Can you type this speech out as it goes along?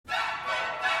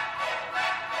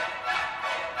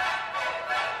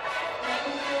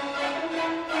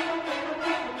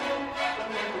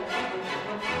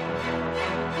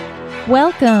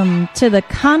Welcome to the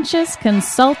Conscious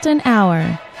Consultant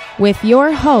Hour with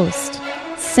your host,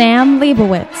 Sam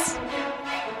Leibowitz.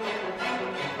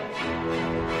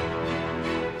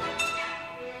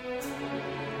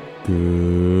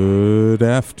 Good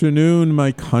afternoon,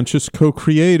 my conscious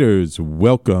co-creators.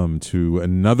 Welcome to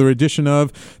another edition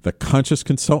of the Conscious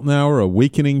Consultant Hour,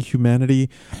 Awakening Humanity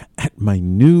at my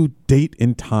new date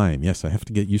and time. Yes, I have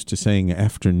to get used to saying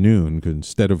afternoon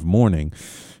instead of morning,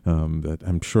 but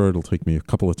I'm sure it'll take me a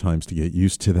couple of times to get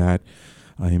used to that.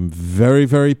 I am very,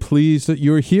 very pleased that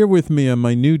you're here with me on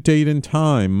my new date and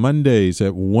time, Mondays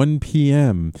at 1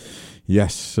 p.m.,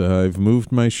 Yes, I've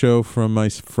moved my show from my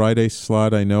Friday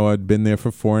slot. I know I'd been there for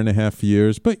 4.5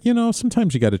 years, but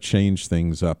sometimes you got to change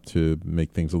things up to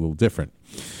make things a little different.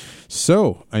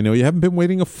 So I know you haven't been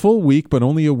waiting a full week, but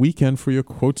only a weekend for your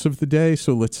quotes of the day.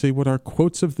 So let's see what our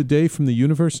quotes of the day from the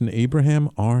universe and Abraham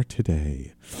are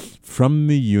today. From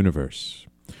the universe.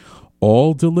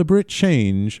 All deliberate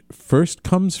change first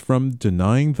comes from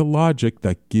denying the logic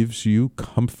that gives you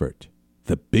comfort.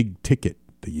 The big ticket.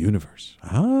 The universe.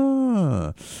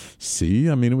 See,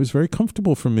 it was very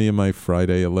comfortable for me in my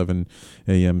Friday 11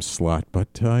 a.m. slot,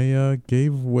 but I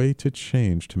gave way to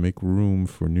change to make room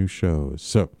for new shows.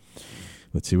 So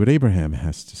let's see what Abraham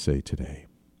has to say today.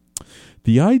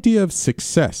 The idea of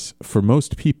success for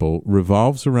most people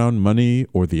revolves around money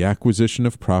or the acquisition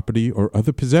of property or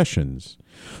other possessions,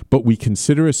 but we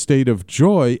consider a state of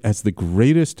joy as the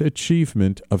greatest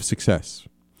achievement of success.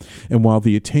 And while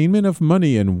the attainment of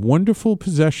money and wonderful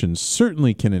possessions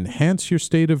certainly can enhance your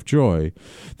state of joy,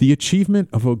 the achievement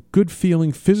of a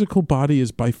good-feeling physical body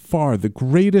is by far the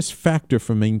greatest factor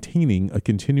for maintaining a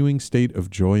continuing state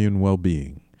of joy and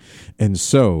well-being. And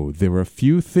so, there are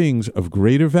few things of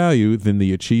greater value than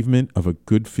the achievement of a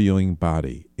good-feeling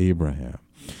body. Abraham.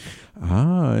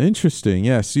 Interesting.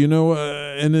 Yes,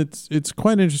 and it's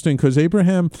quite interesting because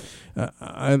Abraham,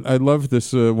 I love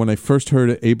this when I first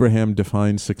heard Abraham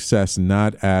define success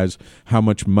not as how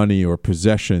much money or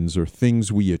possessions or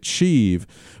things we achieve,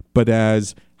 but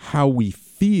as how we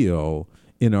feel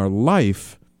in our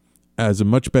life as a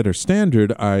much better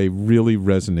standard. I really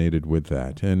resonated with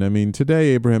that. And today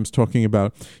Abraham's talking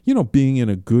about, being in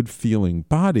a good feeling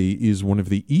body is one of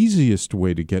the easiest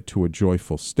way to get to a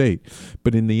joyful state.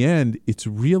 But in the end, it's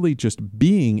really just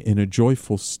being in a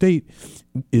joyful state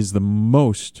is the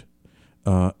most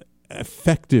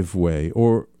effective way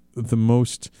or the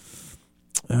most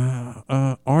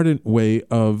ardent way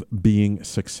of being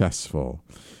successful,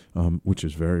 which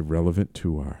is very relevant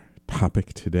to our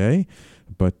topic today.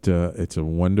 But it's a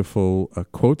wonderful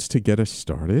quotes to get us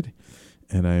started.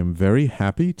 And I am very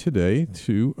happy today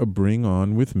to bring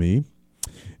on with me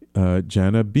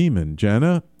Jana Beeman.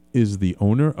 Jana is the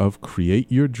owner of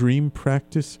Create Your Dream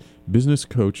Practice Business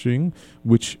Coaching,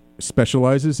 which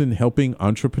specializes in helping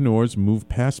entrepreneurs move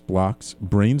past blocks,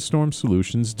 brainstorm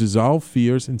solutions, dissolve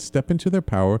fears, and step into their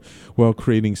power while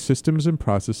creating systems and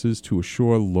processes to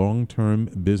assure long-term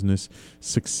business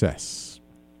success.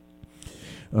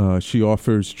 She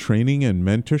offers training and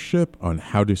mentorship on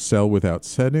how to sell without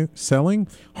selling,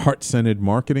 heart-centered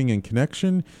marketing and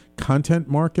connection, content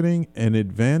marketing, and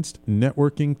advanced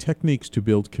networking techniques to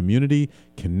build community,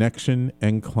 connection,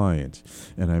 and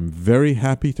clients. And I'm very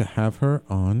happy to have her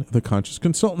on the Conscious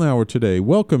Consultant Hour today.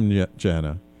 Welcome,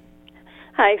 Jana.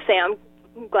 Hi, Sam.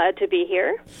 I'm glad to be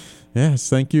here. Yes,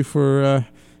 thank you for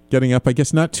getting up, I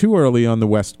guess not too early on the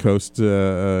West Coast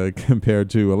compared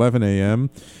to 11 a.m.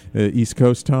 East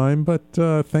Coast time, but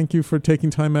thank you for taking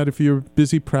time out of your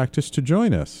busy practice to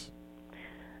join us.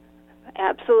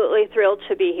 Absolutely thrilled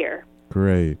to be here.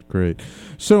 Great.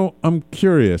 So I'm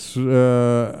curious.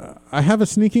 I have a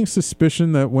sneaking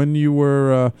suspicion that when you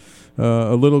were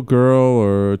a little girl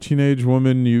or a teenage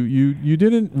woman, you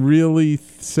didn't really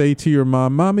say to your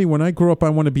mom, "Mommy, when I grow up, I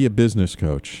want to be a business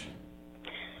coach."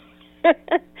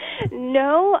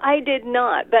 No, I did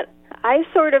not, but I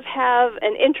sort of have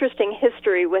an interesting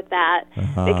history with that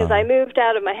because I moved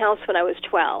out of my house when I was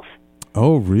 12.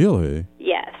 Oh, really?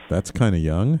 Yes. That's kind of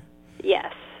young.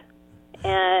 Yes.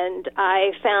 And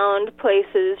I found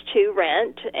places to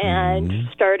rent and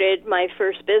started my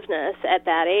first business at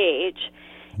that age.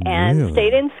 And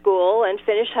stayed in school and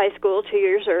finished high school 2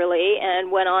 years early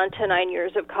and went on to 9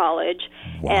 years of college.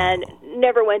 Wow. And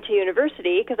never went to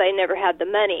university because I never had the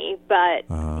money. But,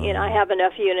 I have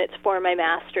enough units for my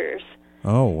master's.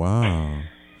 Oh, wow.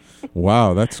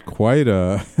 Wow, that's quite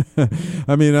a.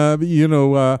 I mean,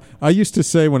 I used to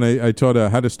say when I taught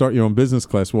how to start your own business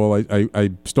class, well,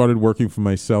 I started working for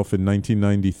myself in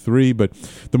 1993, but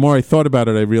the more I thought about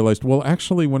it, I realized, well,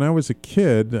 actually, when I was a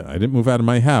kid, I didn't move out of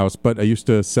my house, but I used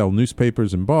to sell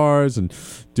newspapers in bars and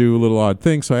do little odd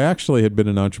things. So I actually had been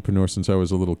an entrepreneur since I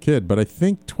was a little kid, but I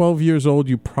think 12 years old,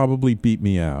 you probably beat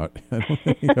me out. I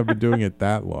don't think I've been doing it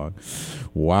that long.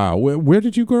 Wow. Where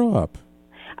did you grow up?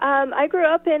 I grew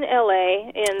up in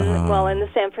L.A. in the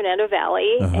San Fernando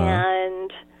Valley,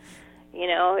 and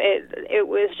it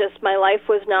was just my life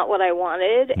was not what I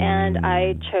wanted, and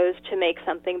I chose to make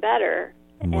something better.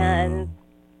 Wow. And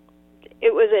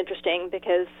it was interesting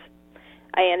because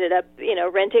I ended up,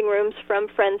 renting rooms from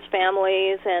friends'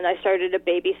 families, and I started a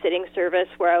babysitting service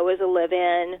where I was a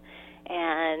live-in,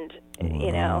 and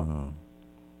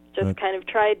just kind of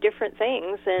tried different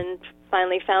things and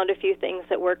finally found a few things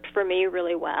that worked for me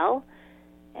really well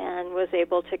and was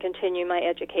able to continue my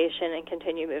education and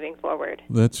continue moving forward.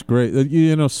 That's great.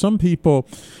 Some people,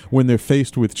 when they're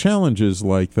faced with challenges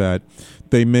like that,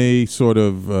 they may sort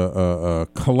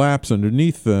of collapse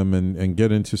underneath them and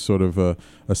get into sort of a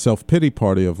self-pity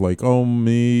party of like, oh,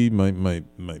 me,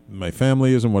 my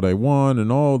family isn't what I want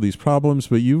and all these problems.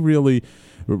 But you really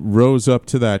rose up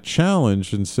to that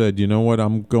challenge and said, you know what,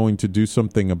 I'm going to do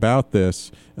something about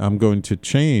this. I'm going to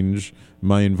change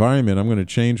my environment. I'm going to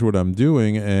change what I'm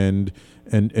doing and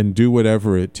do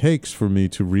whatever it takes for me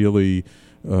to really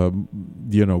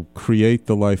create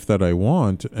the life that I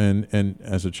want and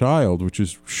as a child, which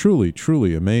is truly,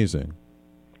 truly amazing.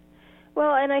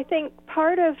 Well, and I think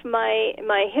part of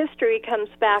my history comes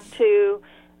back to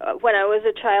when I was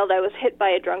a child. I was hit by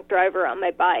a drunk driver on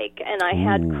my bike, and I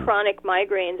had chronic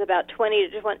migraines about 20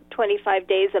 to 25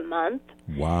 days a month.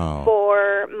 Wow.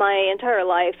 For my entire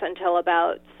life until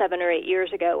about 7 or 8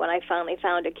 years ago when I finally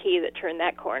found a key that turned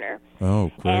that corner.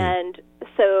 Oh, great. And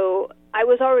so I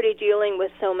was already dealing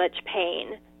with so much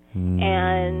pain,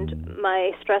 and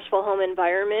my stressful home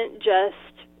environment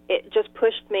just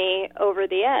pushed me over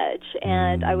the edge.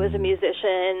 And I was a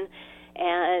musician,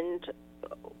 and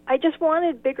I just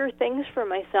wanted bigger things for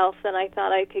myself than I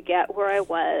thought I could get where I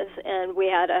was. And we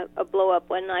had a blow up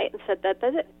one night and said, that's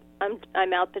it.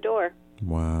 I'm out the door.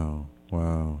 Wow.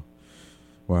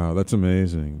 That's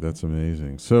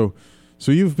amazing. So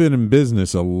you've been in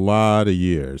business a lot of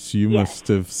years. You must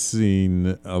have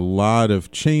seen a lot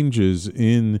of changes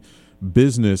in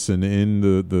business and in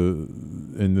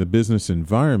the business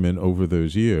environment over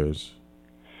those years.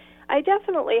 I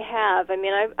definitely have. I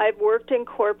mean, I've worked in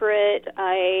corporate.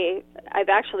 I've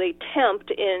actually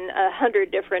temped in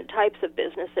 100 different types of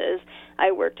businesses.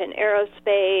 I worked in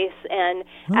aerospace and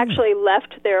actually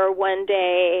left there one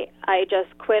day. I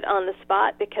just quit on the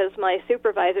spot because my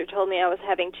supervisor told me I was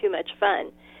having too much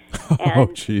fun. And,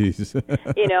 jeez.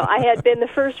 I had been the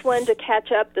first one to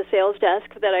catch up the sales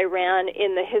desk that I ran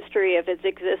in the history of its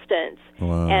existence.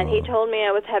 Wow. And he told me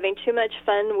I was having too much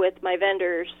fun with my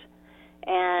vendors.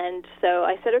 And so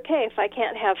I said, okay, if I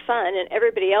can't have fun and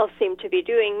everybody else seemed to be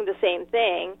doing the same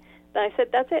thing, then I said,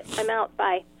 that's it, I'm out,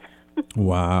 bye.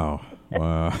 Wow.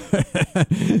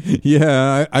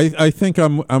 Yeah, I think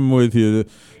I'm with you,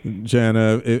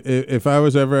 Jana. If I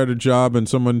was ever at a job and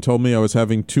someone told me I was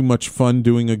having too much fun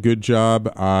doing a good job,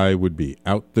 I would be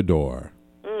out the door.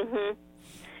 Mm-hmm.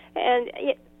 And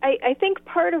I think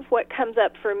part of what comes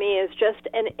up for me is just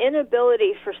an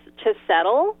inability to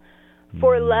settle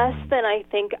for less than I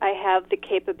think I have the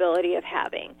capability of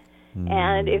having.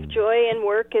 And if joy in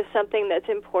work is something that's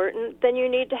important, then you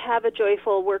need to have a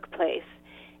joyful workplace.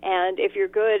 And if you're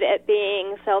good at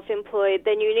being self-employed,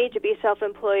 then you need to be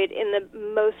self-employed in the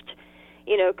most,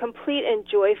 complete and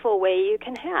joyful way you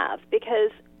can have.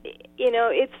 Because,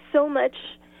 it's so much,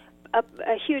 a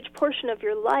huge portion of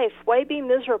your life. Why be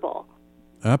miserable?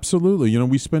 Absolutely.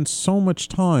 We spend so much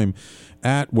time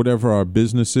at whatever our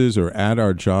business is or at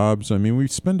our jobs. I mean, we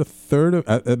spend a third of,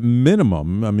 at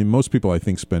minimum, I mean, most people I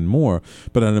think spend more,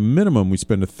 but at a minimum, we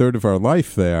spend a third of our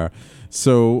life there.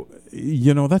 So,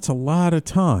 that's a lot of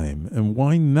time. And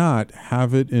why not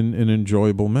have it in an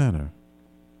enjoyable manner?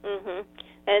 Mm-hmm.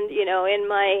 And, in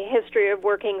my history of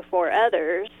working for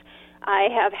others, I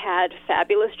have had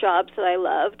fabulous jobs that I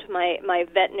loved. My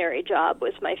veterinary job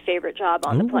was my favorite job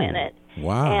on the planet.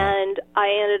 Wow. And I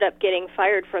ended up getting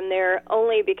fired from there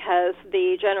only because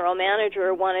the general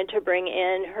manager wanted to bring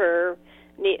in her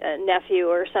nephew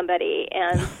or somebody.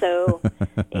 And so,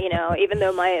 even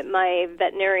though my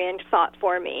veterinarian fought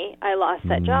for me, I lost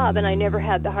that job, and I never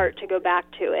had the heart to go back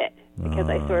to it because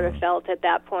I sort of felt at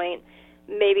that point,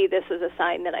 maybe this is a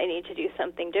sign that I need to do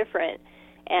something different.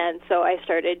 And so I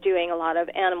started doing a lot of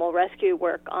animal rescue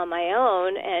work on my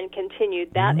own and continued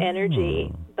that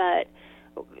energy, but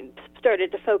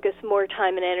started to focus more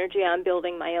time and energy on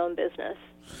building my own business.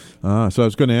 So I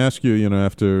was going to ask you,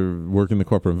 after working the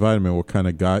corporate environment, what kind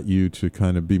of got you to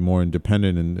kind of be more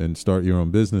independent and start your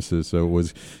own businesses? So it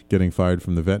was getting fired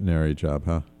from the veterinary job,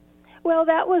 huh? Well,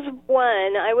 that was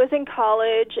one. I was in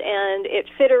college, and it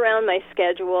fit around my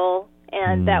schedule,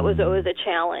 and that was always a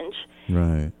challenge.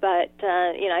 Right. But,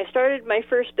 I started my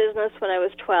first business when I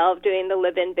was 12 doing the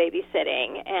live-in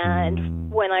babysitting.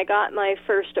 And when I got my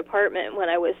first apartment when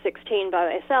I was 16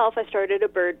 by myself, I started a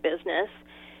bird business.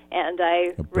 And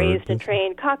I raised and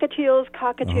trained cockatiels,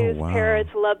 parrots,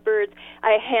 lovebirds.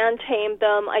 I hand-tamed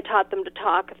them. I taught them to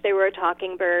talk if they were a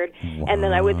talking bird. Wow. And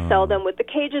then I would sell them with the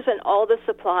cages and all the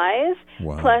supplies,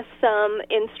 plus some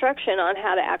instruction on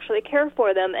how to actually care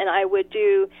for them. And I would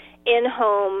do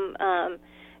in-home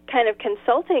kind of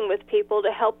consulting with people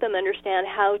to help them understand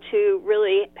how to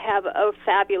really have a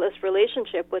fabulous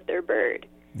relationship with their bird.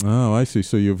 Oh, I see.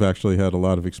 So you've actually had a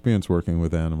lot of experience working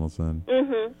with animals then.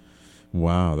 Mm-hmm.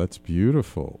 Wow, that's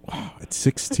beautiful. Wow, at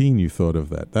 16 you thought of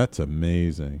that. That's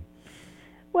amazing.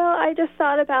 Well, I just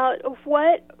thought about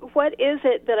what is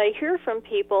it that I hear from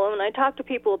people, and when I talk to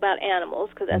people about animals,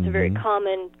 because that's a very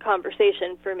common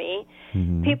conversation for me,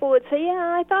 people would say,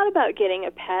 yeah, I thought about getting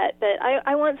a pet, but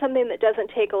I want something that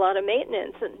doesn't take a lot of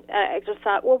maintenance. And I just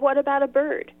thought, well, what about a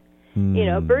bird?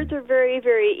 Birds are very,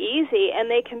 very easy,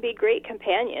 and they can be great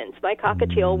companions. My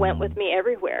cockatiel went with me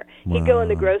everywhere. Wow. He'd go in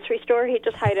the grocery store. He'd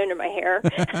just hide under my hair.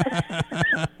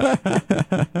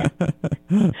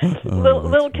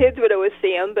 Little kids would always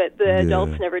see him, but the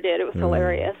adults never did. It was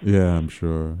hilarious. Yeah, I'm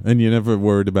sure. And you never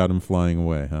worried about him flying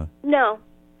away, huh? No.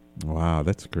 Wow,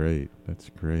 that's great. That's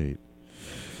great.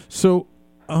 So,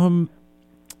 wow,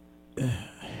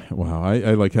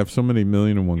 I have so many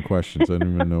 1,000,001 questions. I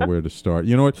don't even know where to start.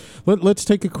 You know what? Let's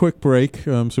take a quick break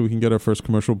so we can get our first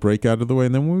commercial break out of the way.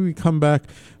 And then when we come back,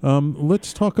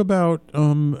 let's talk about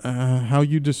how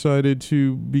you decided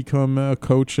to become a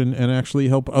coach and actually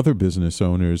help other business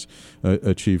owners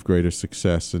achieve greater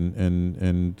success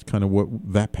and kind of what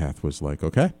that path was like,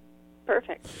 okay?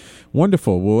 Perfect.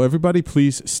 Wonderful. Well, everybody,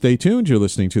 please stay tuned. You're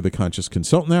listening to the Conscious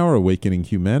Consultant Hour, Awakening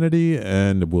Humanity,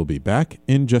 and we'll be back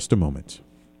in just a moment.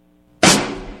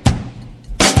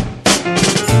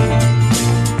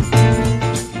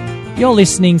 You're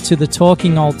listening to the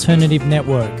Talking Alternative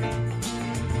Network.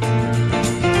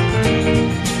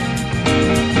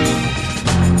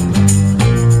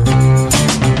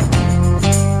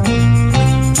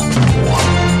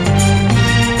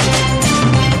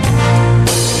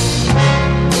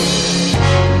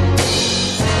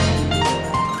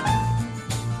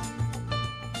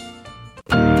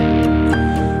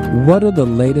 What are the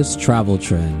latest travel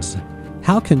trends?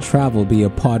 How can travel be a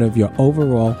part of your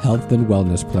overall health and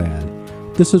wellness plan?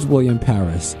 This is William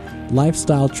Paris,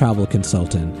 lifestyle travel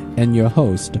consultant, and your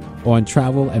host on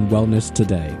Travel and Wellness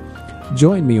Today.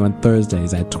 Join me on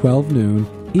Thursdays at 12 noon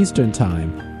Eastern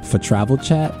Time for travel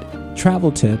chat,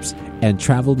 travel tips, and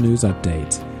travel news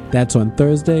updates. That's on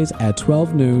Thursdays at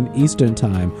 12 noon Eastern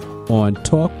Time on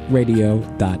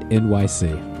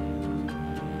talkradio.nyc.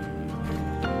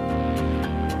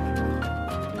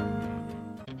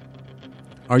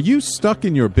 Are you stuck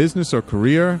in your business or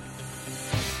career?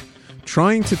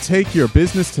 Trying to take your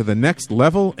business to the next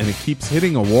level and it keeps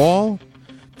hitting a wall?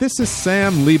 This is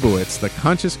Sam Leibowitz, the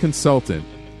Conscious Consultant.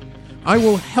 I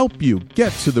will help you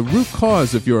get to the root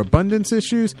cause of your abundance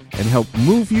issues and help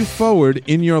move you forward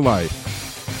in your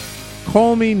life.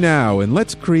 Call me now and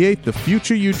let's create the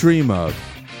future you dream of.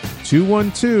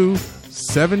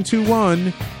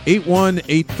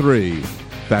 212-721-8183.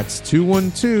 That's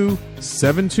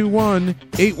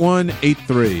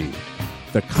 212-721-8183.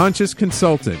 The Conscious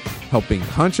Consultant, helping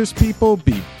conscious people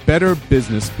be better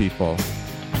business people.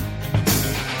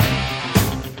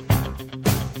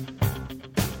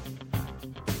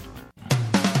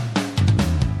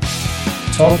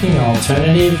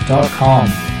 TalkingAlternative.com.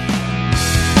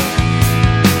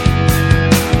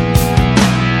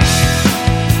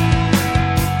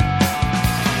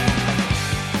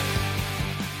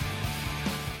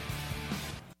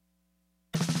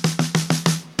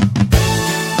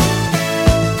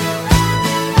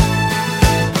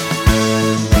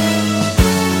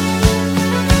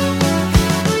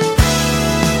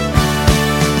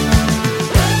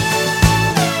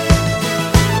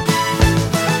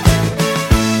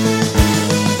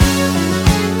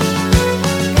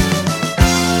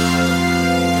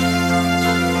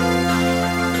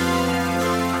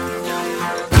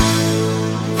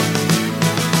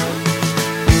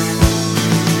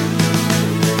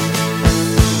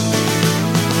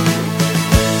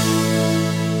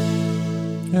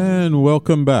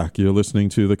 welcome back. You're listening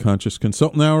to the Conscious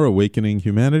Consultant Hour, Awakening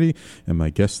Humanity, and my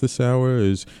guest this hour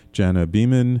is Jana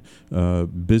Beeman,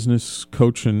 business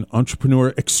coach and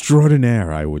entrepreneur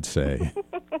extraordinaire, I would say.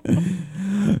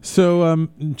 So,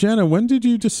 Jana, when did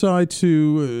you decide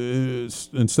to,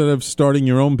 instead of starting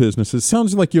your own business, it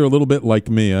sounds like you're a little bit like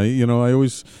me. I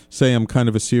always say I'm kind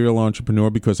of a serial entrepreneur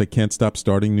because I can't stop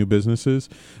starting new businesses.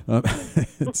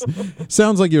 It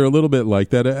sounds like you're a little bit like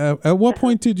that. At what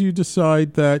point did you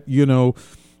decide that,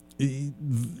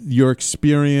 your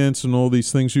experience and all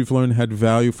these things you've learned had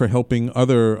value for helping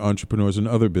other entrepreneurs and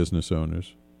other business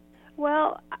owners?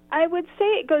 Well, I would say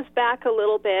it goes back a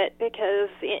little bit because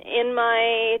in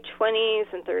my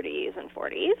 20s and 30s and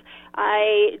 40s,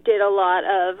 I did a lot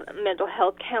of mental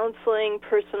health counseling,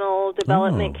 personal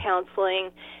development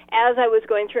counseling. As I was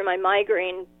going through my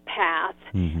migraine path,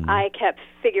 I kept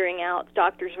figuring out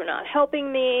doctors were not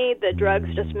helping me, the drugs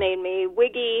just made me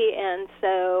wiggy, and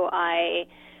so I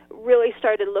really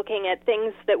started looking at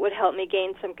things that would help me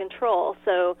gain some control.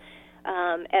 So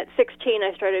at 16,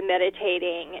 I started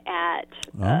meditating. At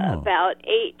about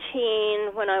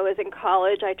 18, when I was in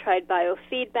college, I tried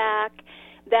biofeedback.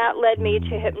 That led me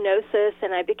to hypnosis,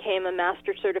 and I became a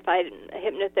master certified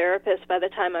hypnotherapist by the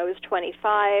time I was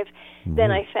 25.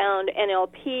 Then I found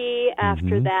NLP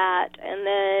after that, and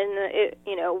then,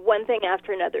 one thing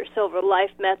after another. Silver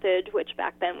Life Method, which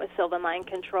back then was Silva Mind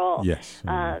Control. Yes.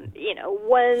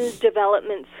 One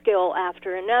development skill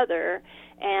after another.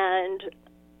 And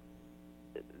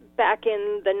back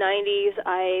in the 90s,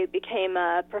 I became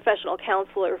a professional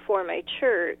counselor for my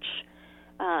church.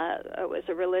 I was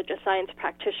a religious science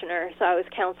practitioner, so I was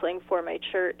counseling for my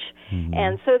church.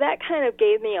 And so that kind of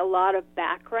gave me a lot of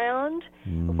background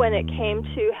when it came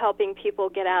to helping people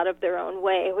get out of their own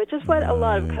way, which is what a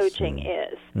lot of coaching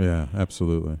is. Yeah,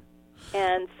 absolutely.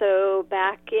 And so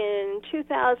back in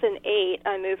 2008,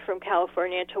 I moved from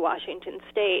California to Washington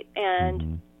State,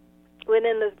 and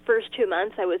within the first 2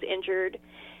 months, I was injured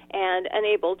and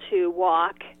unable to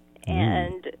walk,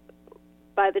 and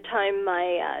by the time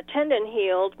my tendon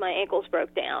healed, my ankles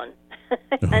broke down.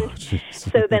 And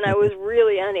so then I was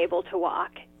really unable to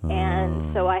walk.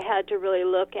 And so I had to really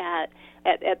look at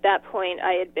that point,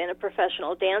 I had been a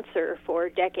professional dancer for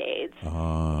decades.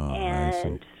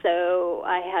 And so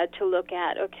I had to look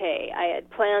at, I had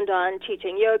planned on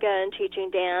teaching yoga and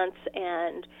teaching dance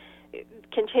and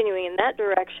continuing in that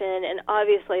direction, and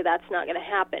obviously that's not going to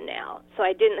happen now. So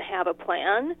I didn't have a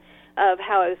plan of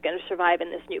how I was going to survive in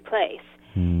this new place.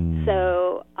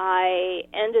 So I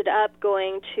ended up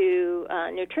going to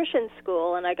nutrition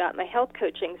school, and I got my health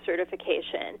coaching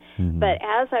certification. But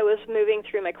as I was moving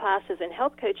through my classes in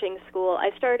health coaching school,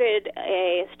 I started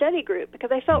a study group because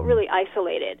I felt really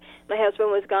isolated. My husband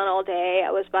was gone all day.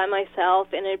 I was by myself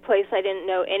in a place I didn't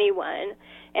know anyone,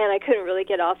 and I couldn't really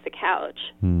get off the couch.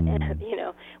 And,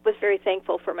 was very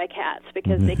thankful for my cats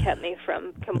because they kept me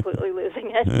from completely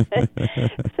losing it.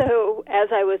 So as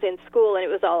I was in school and it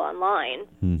was all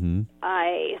online,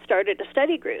 I started a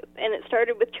study group, and it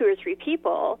started with 2 or 3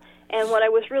 people. And what I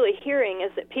was really hearing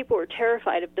is that people were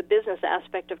terrified of the business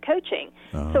aspect of coaching.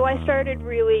 So I started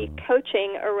really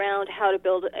coaching around how to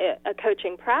build a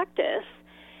coaching practice,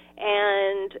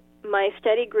 and my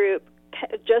study group,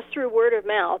 just through word of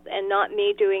mouth and not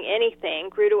me doing anything,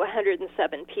 grew to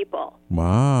 107 people.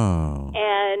 Wow.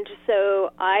 And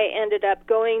so I ended up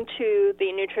going to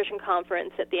the nutrition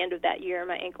conference at the end of that year.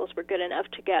 My ankles were good enough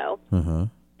to go.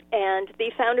 And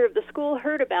the founder of the school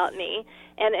heard about me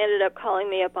and ended up calling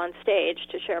me up on stage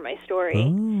to share my story.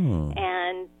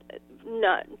 And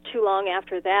not too long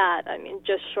after that,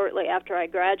 just shortly after I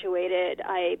graduated,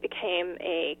 I became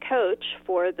a coach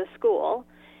for the school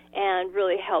and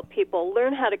really help people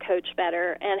learn how to coach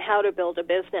better and how to build a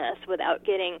business without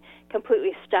getting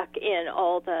completely stuck in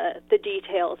all the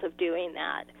details of doing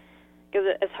that. Because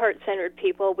as heart-centered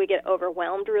people, we get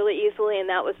overwhelmed really easily, and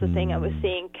that was the thing I was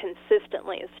seeing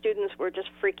consistently. Students were just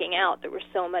freaking out. There was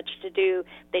so much to do.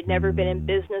 They'd never been in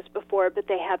business before, but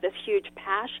they have this huge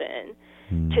passion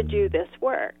to do this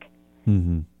work.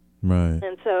 Right.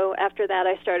 And so after that,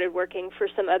 I started working for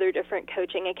some other different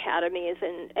coaching academies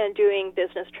and doing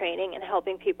business training and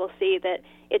helping people see that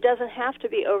it doesn't have to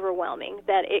be overwhelming,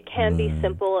 that it can be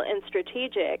simple and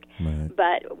strategic,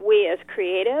 but we as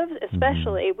creatives,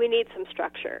 especially, we need some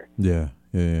structure. Yeah,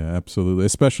 absolutely.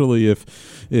 Especially if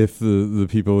the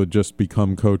people had just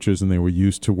become coaches and they were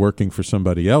used to working for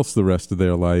somebody else the rest of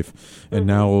their life, and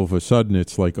now all of a sudden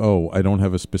it's like, I don't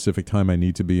have a specific time I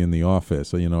need to be in the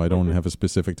office. I don't have a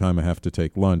specific time I have to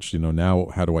take lunch. Now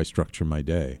how do I structure my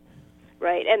day?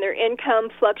 Right, and their income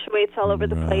fluctuates all over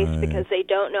the place because they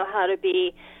don't know how to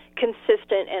be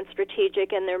consistent and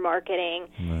strategic in their marketing.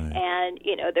 Right. And,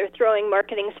 they're throwing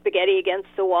marketing spaghetti against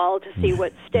the wall to see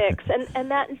what sticks. And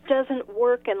that doesn't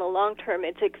work in the long term.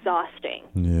 It's exhausting.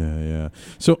 Yeah.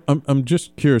 So I'm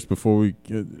just curious, before we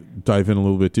dive in a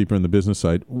little bit deeper in the business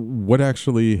side, what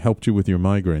actually helped you with your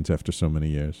migraines after so many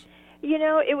years?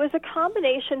 It was a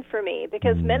combination for me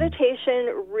because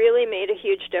meditation really made a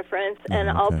huge difference. And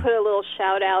I'll put a little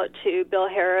shout out to Bill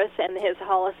Harris and his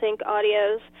Holosync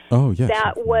audios. Oh, yes.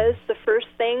 That was the first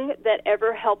thing that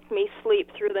ever helped me sleep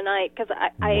through the night because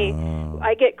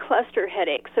I get cluster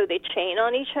headaches, so they chain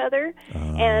on each other.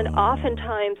 And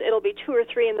oftentimes it'll be 2 or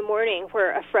 3 in the morning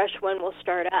where a fresh one will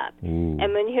start up. Ooh.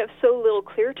 And when you have so little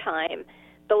clear time,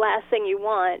 the last thing you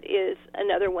want is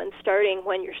another one starting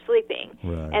when you're sleeping.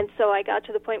 Right. And so I got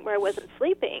to the point where I wasn't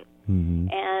sleeping. Mm-hmm.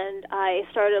 And I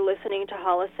started listening to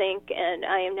Holosync, and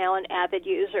I am now an avid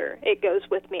user. It goes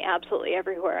with me absolutely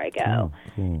everywhere I go. Oh,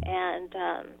 cool. And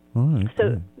All right,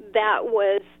 so good. that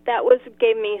was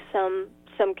gave me some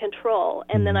control.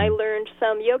 And then I learned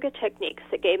some yoga techniques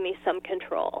that gave me some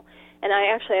control. And I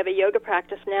actually have a yoga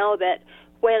practice now that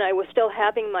when I was still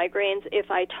having migraines,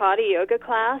 if I taught a yoga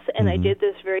class and I did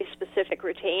this very specific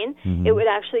routine, it would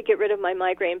actually get rid of my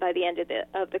migraine by the end of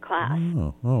the class.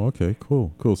 Oh, okay,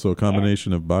 cool. So a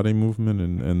combination of body movement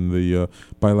and the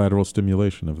bilateral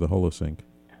stimulation of the Holosync.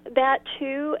 That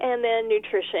too, and then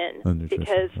nutrition,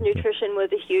 because nutrition was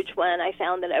a huge one. I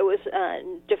found that I was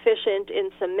deficient in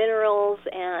some minerals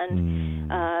and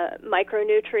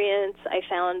micronutrients. I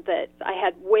found that I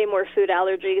had way more food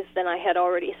allergies than I had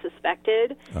already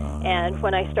suspected. And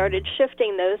when I started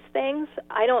shifting those things,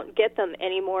 I don't get them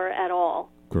anymore at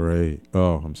all. Great.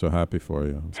 Oh, I'm so happy for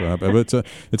you. I'm so happy. But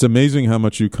it's amazing how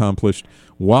much you accomplished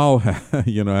while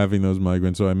having those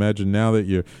migraines. So I imagine now that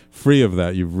you're free of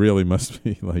that, you really must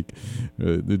be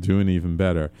doing even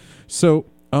better. So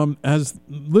as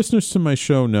listeners to my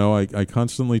show know, I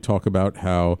constantly talk about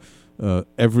how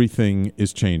everything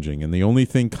is changing, and the only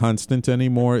thing constant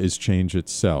anymore is change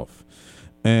itself.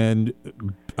 And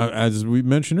as we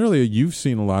mentioned earlier, you've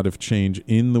seen a lot of change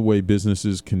in the way business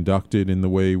is conducted, in the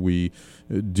way we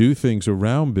do things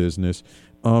around business.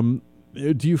 Do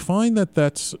you find that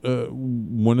that's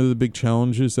one of the big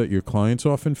challenges that your clients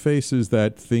often face, is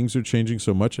that things are changing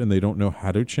so much and they don't know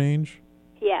how to change?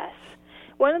 Yes.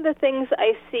 One of the things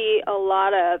I see a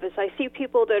lot of is I see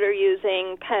people that are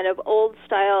using kind of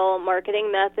old-style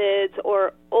marketing methods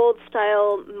or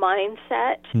old-style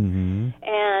mindset.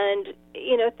 And,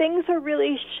 things are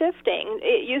really shifting.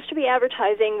 It used to be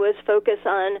advertising was focused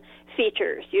on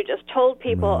features. You just told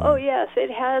people, oh, yes,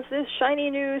 it has this shiny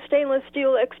new stainless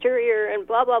steel exterior and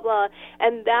blah, blah, blah.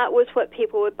 And that was what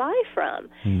people would buy from.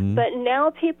 But now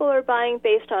people are buying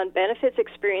based on benefits,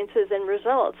 experiences, and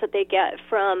results that they get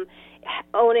from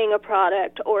owning a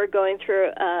product or going through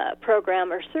a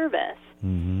program or service.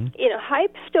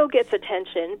 Hype still gets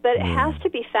attention, but it has to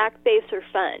be fact-based or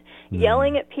fun.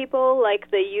 Yelling at people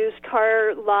like the used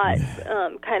car lot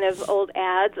kind of old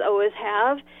ads always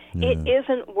have, it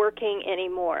isn't working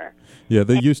anymore. Yeah,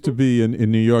 there used to be,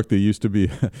 in New York, there used to be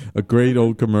a great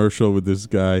old commercial with this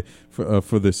guy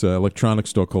for this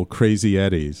electronics store called Crazy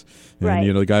Eddie's.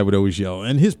 And, the guy would always yell,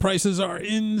 and his prices are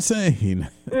insane.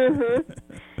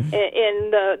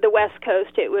 In the West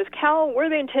Coast, it was Cal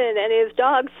Worthington and his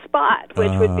dog Spot,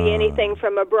 which would be anything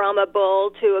from a Brahma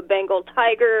bull to a Bengal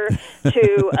tiger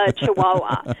to a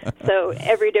Chihuahua. So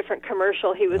every different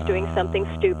commercial, he was doing something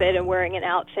stupid and wearing an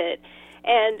outfit.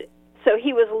 And so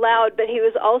he was loud, but he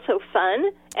was also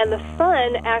fun. And the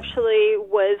fun actually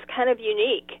was kind of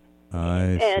unique.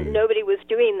 And nobody was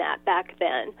doing that back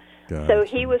then. Gotcha. So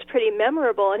he was pretty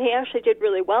memorable, and he actually did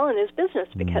really well in his business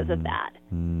because of that.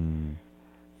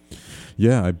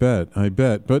 Yeah, I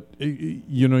bet. But,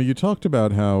 you talked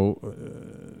about how,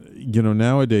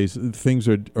 nowadays things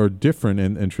are different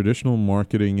and traditional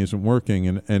marketing isn't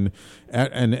working. And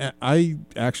I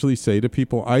actually say to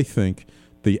people, I think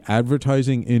the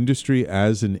advertising industry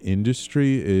as an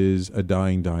industry is a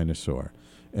dying dinosaur,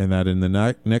 and that in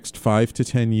the next 5 to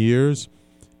 10 years,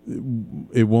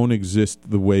 it won't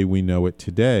exist the way we know it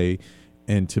today.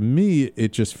 And to me,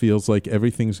 it just feels like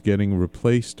everything's getting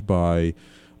replaced by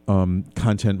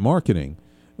content marketing,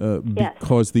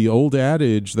 because the old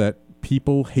adage that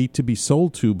people hate to be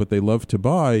sold to, but they love to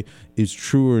buy is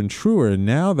truer and truer. And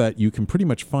now that you can pretty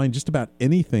much find just about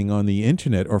anything on the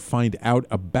internet or find out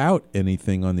about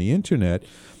anything on the internet,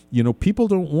 people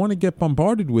don't want to get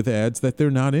bombarded with ads that they're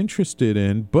not interested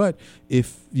in. But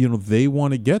if, they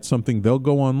want to get something, they'll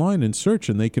go online and search,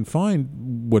 and they can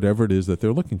find whatever it is that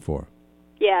they're looking for.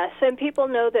 Yes, and people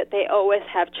know that they always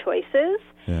have choices,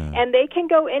 and they can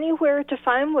go anywhere to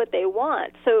find what they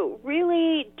want. So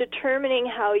really determining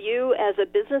how you, as a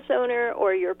business owner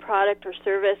or your product or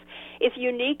service, is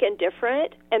unique and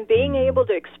different, and being able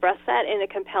to express that in a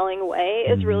compelling way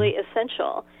is really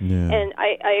essential. Yeah. And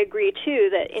I agree, too,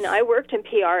 that I worked in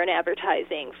PR and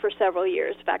advertising for several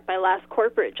years. In fact, my last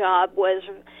corporate job was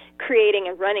creating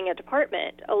and running a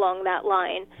department along that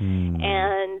line.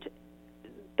 And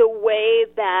the way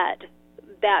that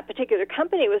particular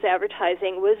company was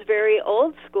advertising was very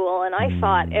old school, and I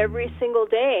fought every single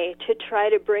day to try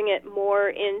to bring it more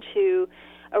into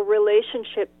a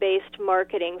relationship-based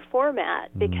marketing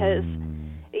format, because,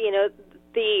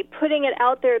 the putting it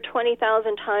out there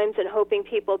 20,000 times and hoping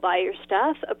people buy your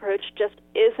stuff approach just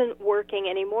isn't working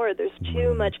anymore. There's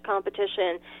too much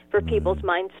competition for people's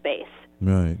mind space.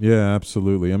 Right. Yeah,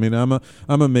 absolutely. I mean, I'm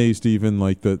amazed even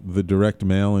like the direct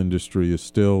mail industry is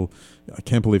still, I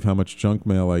can't believe how much junk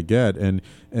mail I get. And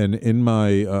in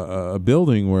my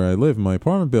building where I live, my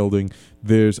apartment building,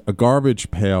 there's a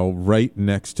garbage pail right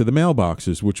next to the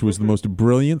mailboxes, which was the most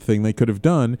brilliant thing they could have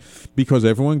done, because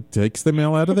everyone takes the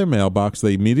mail out of their mailbox,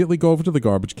 they immediately go over to the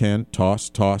garbage can, toss,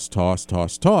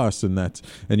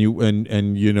 and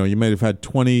you might have had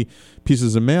 20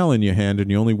 pieces of mail in your hand, and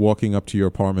you're only walking up to your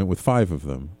apartment with 5 of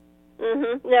them.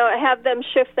 No, have them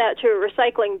shift that to a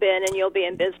recycling bin, and you'll be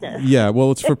in business. Yeah,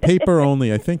 well, it's for paper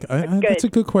only. I think that's a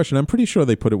good question. I'm pretty sure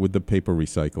they put it with the paper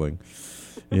recycling.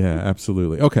 Yeah,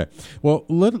 absolutely. Okay, well,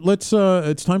 let's.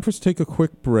 It's time for us to take a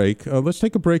quick break. Let's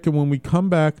take a break, and when we come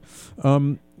back,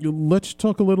 let's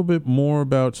talk a little bit more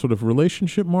about sort of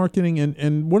relationship marketing.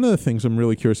 And one of the things I'm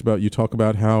really curious about, you talk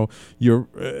about how your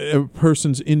a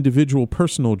person's individual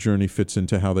personal journey fits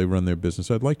into how they run their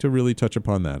business. I'd like to really touch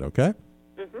upon that, okay?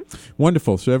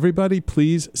 Wonderful. So everybody,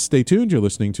 please stay tuned. You're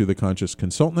listening to the Conscious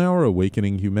Consultant Hour,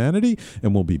 Awakening Humanity,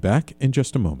 and we'll be back in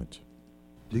just a moment.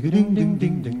 You're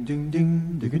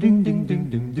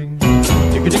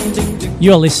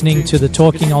listening to the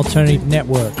Talking Alternative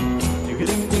Network.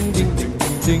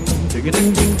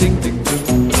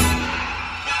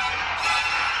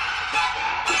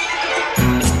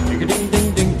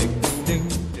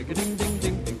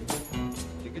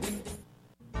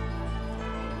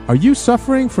 Are you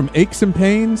suffering from aches and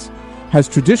pains? Has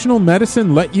traditional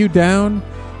medicine let you down?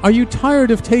 Are you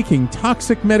tired of taking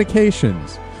toxic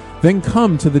medications? Then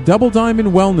come to the Double Diamond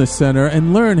Wellness Center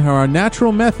and learn how our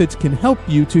natural methods can help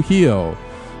you to heal.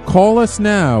 Call us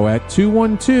now at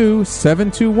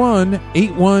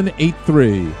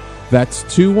 212-721-8183. That's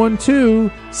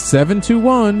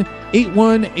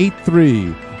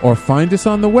 212-721-8183. Or find us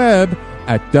on the web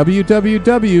at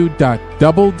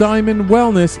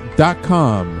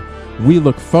www.doublediamondwellness.com. We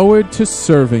look forward to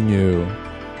serving you.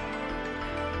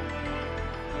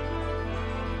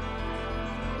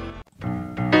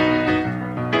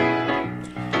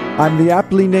 I'm the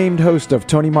aptly named host of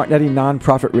Tony Martignetti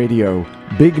Nonprofit Radio.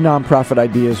 Big nonprofit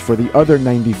ideas for the other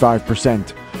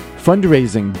 95%.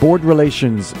 Fundraising, board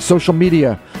relations, social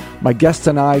media. My guests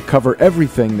and I cover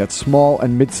everything that small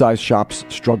and mid-sized shops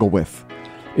struggle with.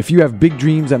 If you have big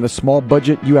dreams and a small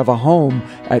budget, you have a home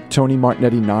at Tony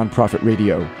Martignetti Nonprofit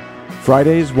Radio.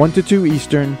 Fridays 1 to 2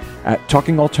 Eastern at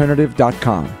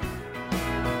talkingalternative.com.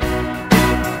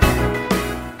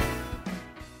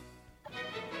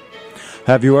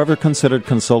 Have you ever considered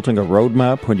consulting a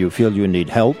roadmap when you feel you need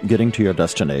help getting to your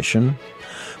destination?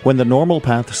 When the normal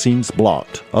path seems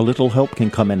blocked, a little help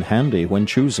can come in handy when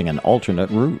choosing an alternate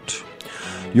route.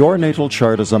 Your natal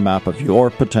chart is a map of your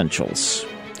potentials.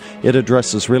 It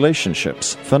addresses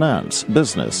relationships, finance,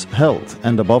 business, health,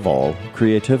 and above all,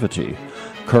 creativity.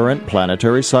 Current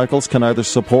planetary cycles can either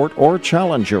support or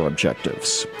challenge your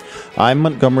objectives. I'm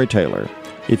Montgomery Taylor.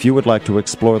 If you would like to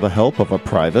explore the help of a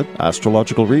private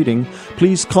astrological reading,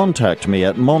 please contact me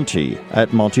at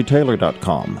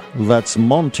monty@montytaylor.com. That's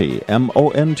Monty,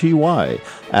 M-O-N-T-Y,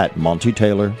 at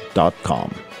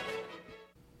montytaylor.com.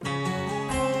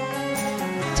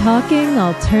 Talking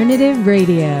Alternative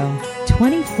Radio,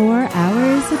 24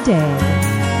 hours a day.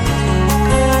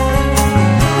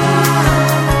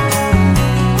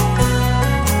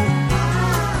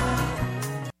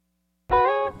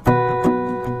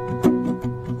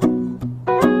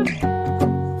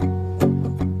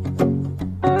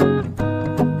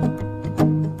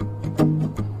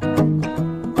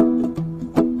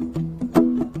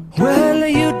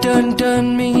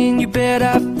 Done me and you bet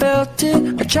I felt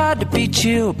it. I tried to beat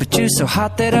you, but you're so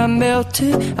hot that I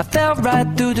melted. I fell right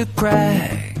through the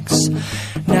cracks.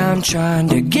 Now I'm trying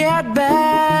to get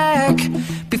back.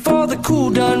 Before the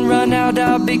cool done run out,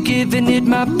 I'll be giving it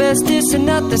my best. This and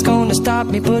nothing's gonna stop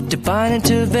me but divine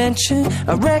intervention.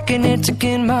 I reckon it's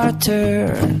again my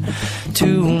turn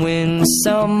to win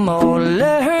some or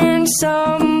learn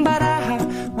some, but I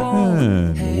won't.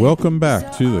 And welcome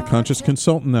back to the Conscious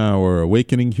Consultant Hour,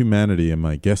 Awakening Humanity. And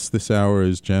my guest this hour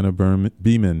is Jana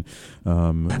Beeman.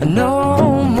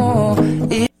 No more.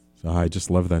 I just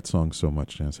love that song so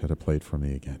much. Jana's had to play it for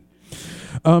me again.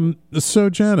 So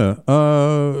Jana,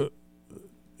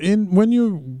 when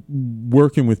you're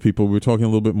working with people, we were talking a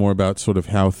little bit more about sort of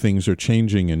how things are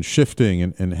changing and shifting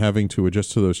and having to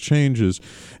adjust to those changes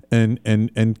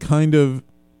and kind of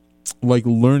like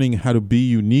learning how to be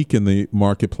unique in the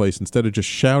marketplace instead of just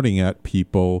shouting at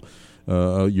people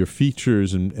your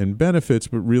features and benefits,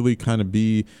 but really kind of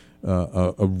be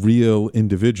a real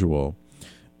individual.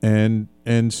 And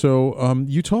so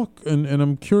you talk, and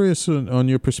I'm curious on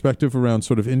your perspective around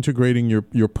sort of integrating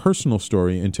your personal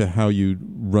story into how you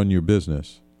run your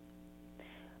business.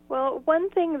 Well,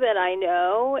 one thing that I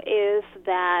know is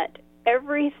that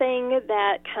everything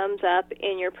that comes up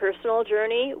in your personal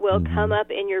journey will come up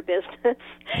in your business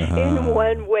in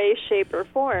one way, shape, or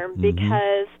form,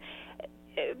 because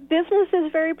business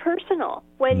is very personal.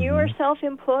 When you are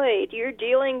self-employed, you're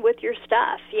dealing with your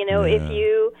stuff. You know, if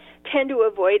you tend to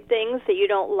avoid things that you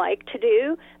don't like to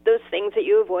do, those things that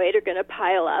you avoid are going to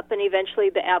pile up, and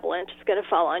eventually the avalanche is going to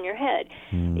fall on your head.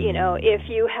 You know, if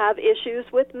you have issues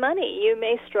with money, you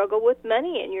may struggle with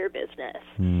money in your business.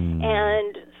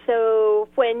 And so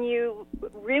when you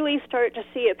really start to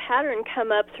see a pattern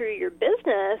come up through your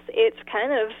business, it's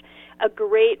kind of a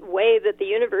great way that the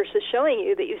universe is showing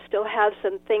you that you still have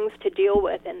some things to deal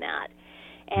with in that.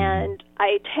 And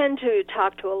I tend to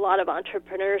talk to a lot of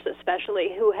entrepreneurs, especially,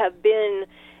 who have been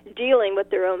dealing with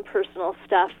their own personal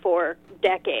stuff for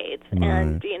decades. Right.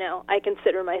 And, you know, I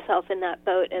consider myself in that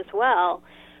boat as well.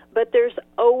 But there's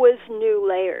always new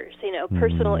layers. You know,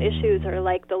 personal issues are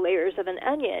like the layers of an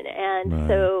onion. And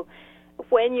so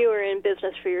when you are in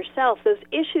business for yourself, those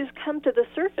issues come to the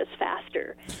surface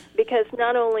faster, because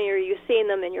not only are you seeing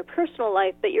them in your personal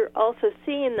life, but you're also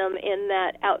seeing them in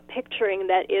that out picturing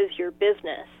that is your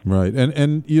business. Right.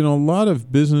 And you know, a lot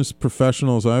of business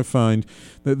professionals, I find,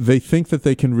 that they think that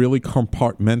they can really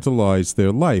compartmentalize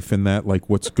their life, and that like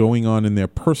what's going on in their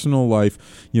personal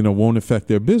life, you know, won't affect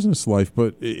their business life,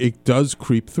 but it does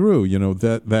creep through, you know,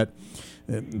 that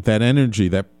energy,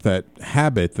 that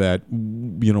habit, that,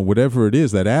 you know, whatever it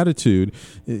is, that attitude,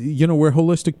 you know, we're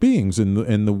holistic beings,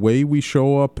 and the way we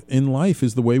show up in life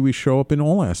is the way we show up in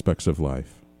all aspects of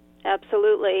life.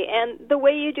 Absolutely. And the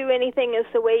way you do anything is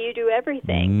the way you do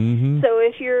everything. So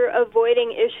if you're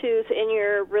avoiding issues in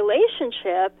your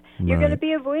relationship, you're going to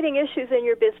be avoiding issues in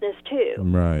your business too.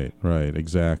 Right,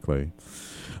 exactly.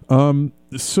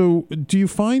 So do you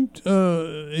find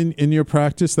in your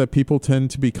practice that people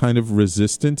tend to be kind of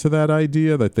resistant to that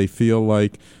idea, that they feel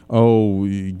like, oh,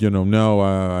 you know, no,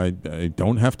 I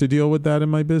don't have to deal with that in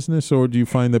my business? Or do you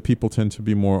find that people tend to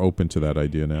be more open to that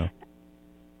idea now?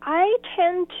 I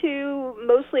tend to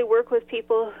mostly work with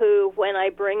people who, when I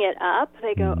bring it up,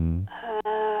 they go,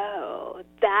 oh,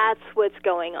 that's what's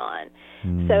going on.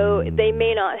 So they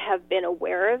may not have been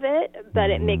aware of it,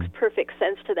 but it makes perfect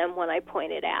sense to them when I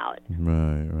point it out.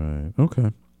 Right.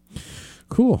 Okay.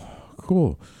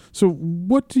 Cool. So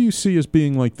what do you see as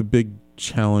being like the big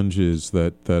challenges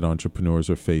that entrepreneurs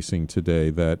are facing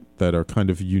today that are kind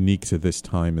of unique to this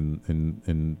time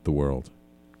in the world?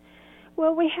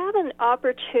 Well, we have an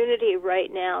opportunity right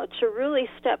now to really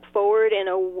step forward in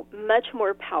a much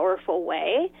more powerful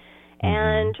way,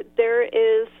 and there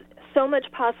is so much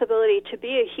possibility to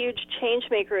be a huge change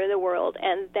maker in the world,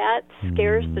 and that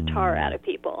scares the tar out of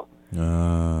people.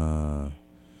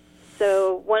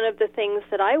 So one of the things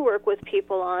that I work with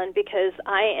people on, because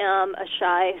I am a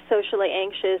shy, socially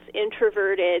anxious,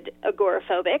 introverted,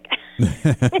 agoraphobic,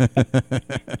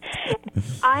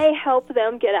 I help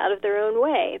them get out of their own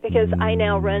way, because I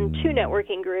now run 2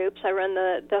 networking groups. I run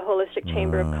the Holistic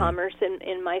Chamber of Commerce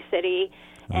in my city,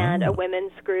 and a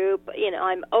women's group. You know,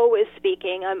 I'm always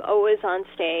speaking. I'm always on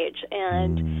stage,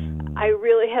 and I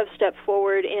really have stepped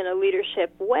forward in a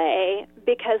leadership way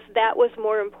because that was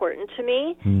more important to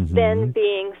me than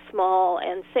being small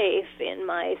and safe in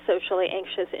my socially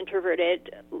anxious,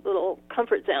 introverted little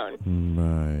comfort zone.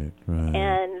 Right.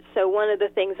 And so one of the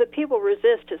things that people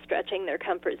resist is stretching their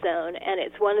comfort zone, and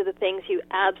it's one of the things you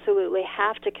absolutely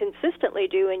have to consistently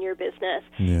do in your business.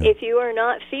 Yeah. If you are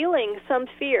not feeling some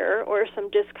fear or some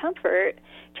discomfort,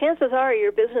 chances are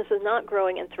your business is not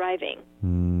growing and thriving.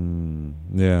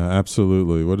 Yeah,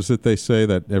 absolutely. What is it they say,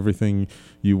 that everything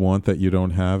you want that you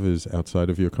don't have is outside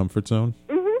of your comfort zone?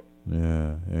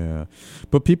 Yeah.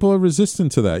 But people are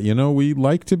resistant to that. We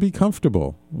like to be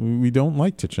comfortable. We don't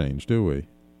like to change, do we?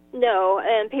 No,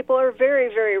 and people are very,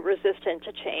 very resistant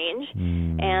to change.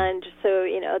 And so,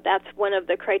 that's one of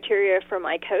the criteria for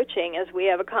my coaching, is we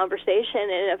have a conversation,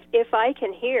 and if I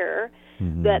can hear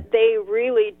that they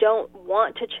really don't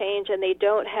want to change and they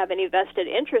don't have any vested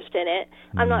interest in it,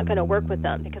 I'm not going to work with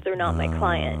them because they're not my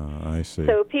client. I see.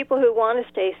 So people who want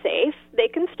to stay safe, they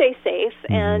can stay safe,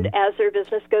 and as their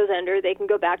business goes under, they can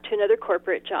go back to another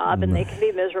corporate job, and they can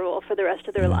be miserable for the rest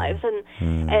of their lives.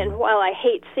 And while I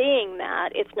hate seeing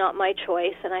that, it's not my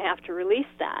choice, and I have to release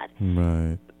that.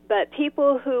 Right. But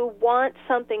people who want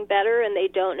something better and they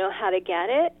don't know how to get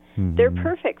it, they're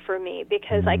perfect for me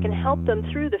because I can help them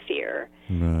through the fear.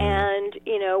 Right. And,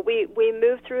 we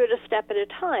move through it a step at a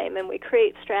time, and we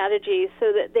create strategies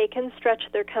so that they can stretch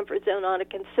their comfort zone on a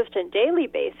consistent daily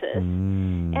basis.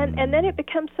 And then it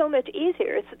becomes so much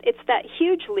easier. It's that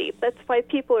huge leap. That's why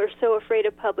people are so afraid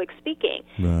of public speaking,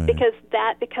 because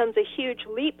that becomes a huge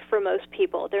leap for most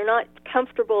people. They're not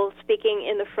comfortable speaking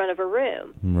in the front of a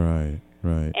room. Right.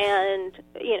 And,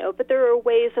 but there are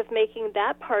ways of making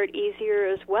that part easier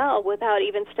as well without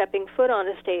even stepping foot on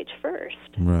a stage first.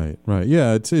 Right.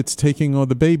 Yeah, it's taking all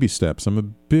the baby steps. I'm a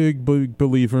big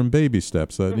believer in baby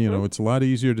steps. It's a lot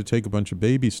easier to take a bunch of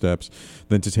baby steps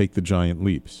than to take the giant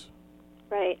leaps.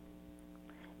 Right.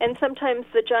 And sometimes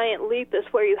the giant leap is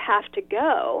where you have to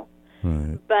go,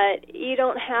 but you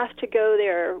don't have to go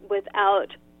there without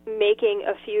making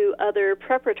a few other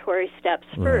preparatory steps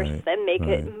first that make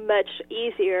it much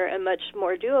easier and much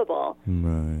more doable.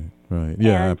 Right.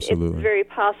 Yeah, and absolutely. It's very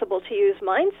possible to use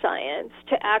mind science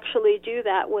to actually do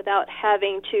that without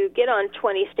having to get on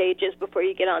 20 stages before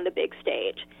you get on the big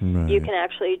stage. You can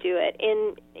actually do it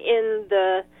in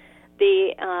the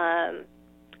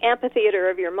amphitheater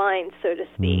of your mind, so to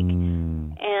speak.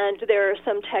 And there are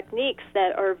some techniques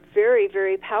that are very,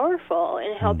 very powerful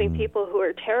in helping people who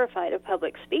are terrified of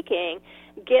public speaking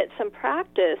get some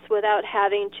practice without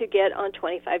having to get on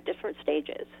 25 different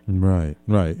stages. Right.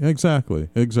 Exactly.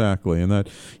 And that,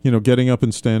 getting up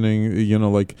and standing,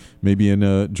 like maybe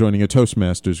joining a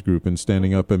Toastmasters group and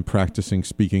standing up and practicing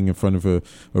speaking in front of a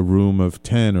room of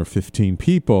 10 or 15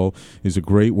 people is a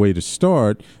great way to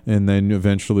start. And then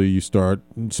eventually you start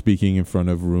speaking in front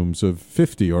of rooms of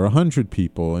 50 or 100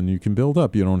 people, and you can build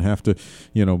up. You don't have to,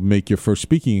 make your first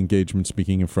speaking engagement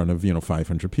speaking in front of,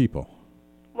 500 people.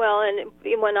 Well, and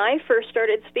when I first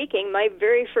started speaking, my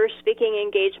very first speaking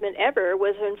engagement ever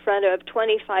was in front of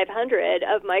 2,500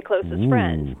 of my closest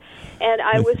friends, and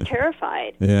I was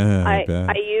terrified.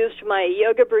 I used my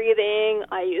yoga breathing,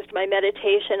 I used my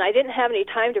meditation. I didn't have any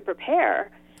time to prepare.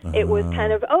 It was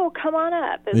kind of, come on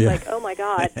up. It's like, oh, my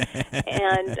God.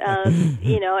 And,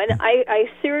 and I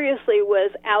seriously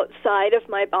was outside of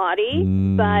my body,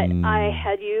 but I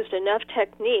had used enough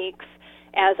techniques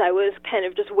as I was kind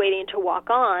of just waiting to walk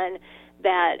on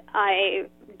that I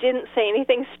didn't say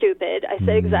anything stupid. I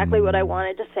said exactly what I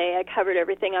wanted to say. I covered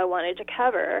everything I wanted to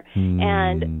cover.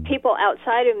 And people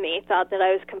outside of me thought that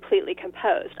I was completely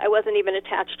composed. I wasn't even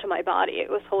attached to my body. It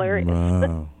was hilarious.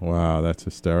 Wow, that's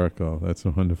hysterical. That's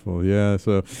wonderful. Yeah,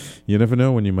 so you never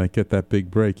know when you might get that big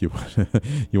break. You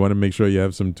want to make sure you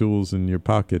have some tools in your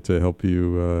pocket to help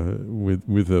you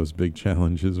with those big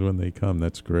challenges when they come.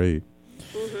 That's great.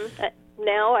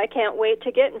 Now I can't wait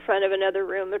to get in front of another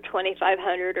room of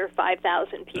 2,500 or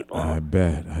 5,000 people. I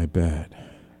bet.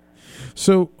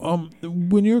 So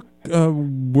when you're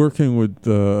working with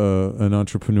an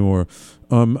entrepreneur,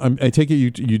 I take it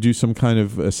you do some kind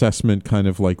of assessment, kind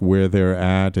of like where they're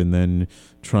at, and then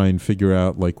try and figure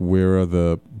out like where are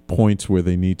the points where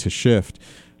they need to shift.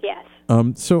 Yes.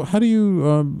 So how do you,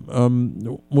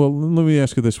 well, let me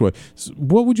ask you this way.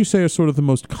 What would you say are sort of the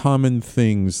most common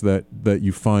things that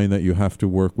you find that you have to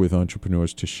work with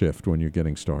entrepreneurs to shift when you're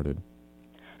getting started?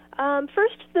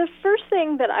 The first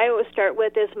thing that I always start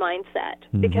with is mindset,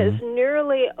 because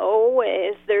nearly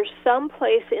always there's some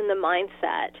place in the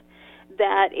mindset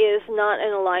that is not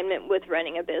in alignment with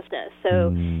running a business.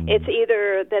 So it's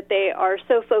either that they are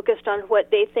so focused on what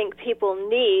they think people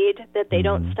need that they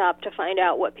don't stop to find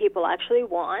out what people actually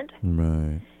want.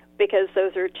 Right. Because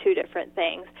those are two different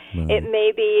things. Right. It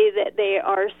may be that they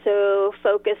are so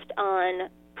focused on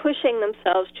pushing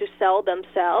themselves to sell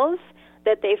themselves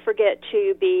that they forget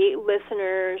to be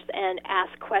listeners and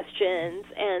ask questions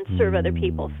and serve other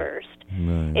people first.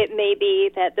 Right. It may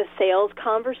be that the sales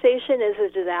conversation is a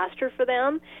disaster for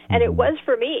them, and it was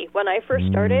for me. When I first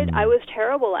started, I was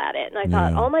terrible at it, and I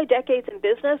thought, all my decades in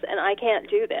business, and I can't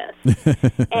do this.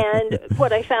 And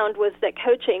what I found was that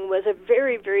coaching was a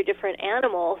very, very different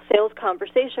animal, sales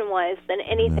conversation-wise, than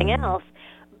anything else.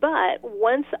 But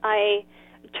once I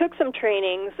took some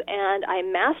trainings and I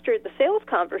mastered the sales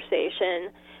conversation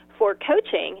for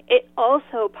coaching, it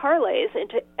also parlays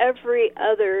into every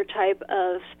other type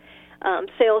of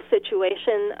sales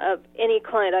situation of any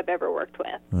client I've ever worked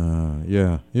with.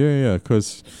 Yeah.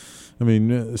 Because, I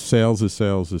mean, sales is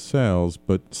sales,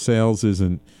 but sales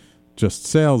isn't just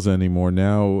sales anymore.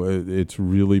 Now it's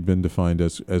really been defined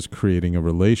as creating a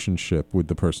relationship with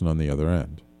the person on the other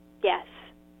end. Yes.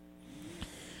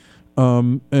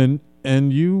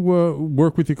 And you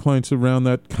work with your clients around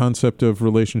that concept of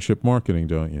relationship marketing,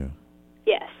 don't you?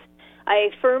 Yes.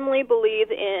 I firmly believe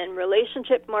in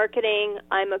relationship marketing.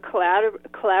 I'm a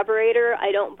collaborator.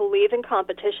 I don't believe in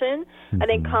competition. I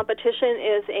think competition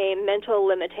is a mental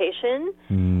limitation,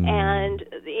 and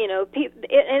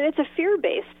and it's a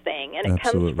fear-based thing. And it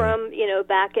comes from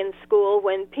back in school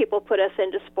when people put us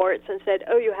into sports and said,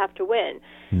 "Oh, you have to win."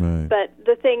 Right. But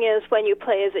the thing is, when you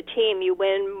play as a team, you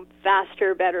win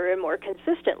faster, better, and more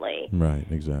consistently. Right.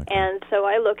 Exactly. And so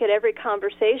I look at every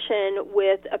conversation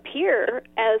with a peer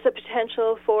as a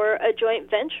potential for a joint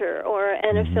venture or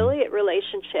an affiliate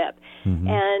relationship.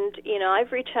 And,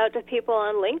 I've reached out to people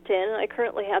on LinkedIn. I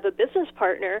currently have a business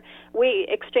partner. We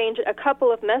exchanged a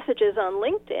couple of messages on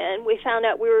LinkedIn. We found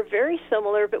out we were very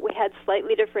similar, but we had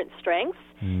slightly different strengths.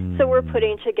 So we're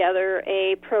putting together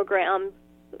a program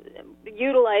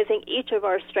utilizing each of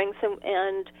our strengths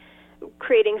and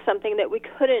creating something that we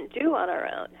couldn't do on our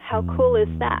own. How cool is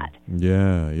that?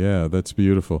 Yeah, that's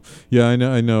beautiful. Yeah,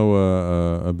 I know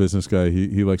a business guy,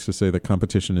 he likes to say that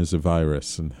competition is a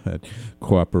virus and that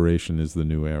cooperation is the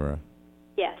new era.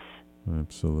 Yes.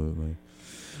 Absolutely.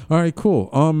 All right, cool.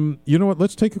 You know what?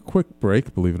 Let's take a quick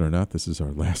break. Believe it or not, this is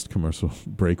our last commercial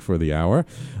break for the hour.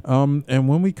 And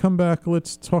when we come back,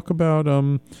 let's talk about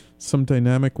some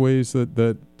dynamic ways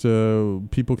that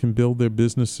people can build their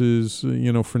businesses,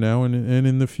 for now and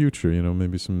in the future.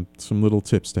 Maybe some little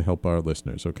tips to help our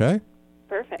listeners. Okay.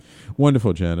 Perfect.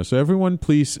 Wonderful, Jana. So everyone,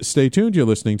 please stay tuned. You're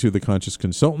listening to the Conscious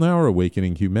Consultant Hour,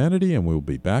 Awakening Humanity, and we'll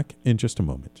be back in just a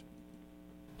moment.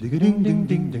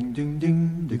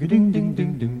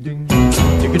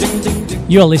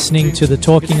 You're listening to the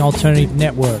Talking Alternative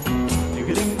Network.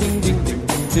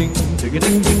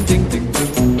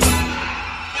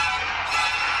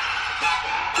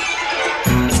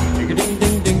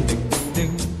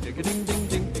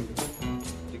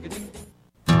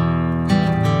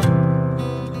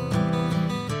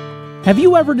 Have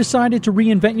you ever decided to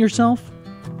reinvent yourself?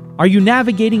 Are you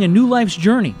navigating a new life's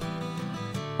journey?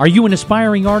 Are you an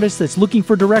aspiring artist that's looking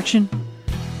for direction?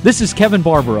 This is Kevin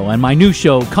Barbaro, and my new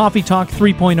show, Coffee Talk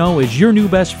 3.0, is your new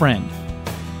best friend.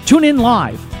 Tune in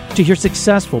live to hear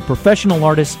successful professional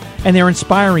artists and their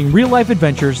inspiring real-life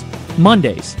adventures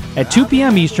Mondays at 2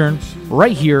 p.m. Eastern,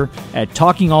 right here at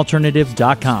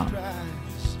TalkingAlternatives.com.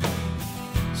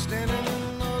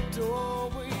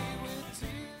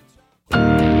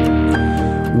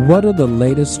 What are the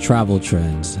latest travel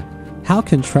trends? How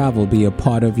can travel be a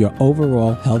part of your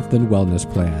overall health and wellness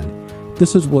plan?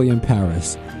 This is William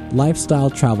Paris, lifestyle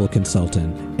travel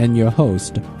consultant, and your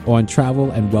host on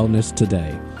Travel and Wellness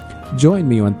Today. Join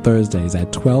me on Thursdays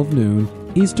at 12 noon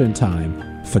Eastern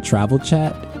Time for travel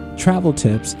chat, travel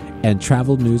tips, and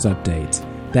travel news updates.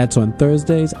 That's on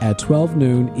Thursdays at 12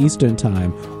 noon Eastern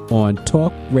Time on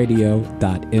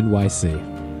talkradio.nyc.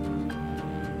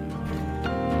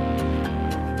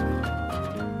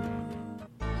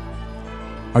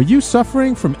 Are you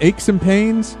suffering from aches and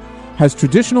pains? Has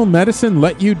traditional medicine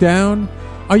let you down?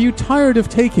 Are you tired of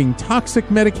taking toxic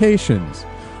medications?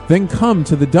 Then come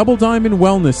to the Double Diamond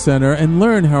Wellness Center and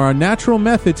learn how our natural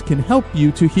methods can help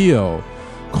you to heal.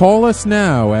 Call us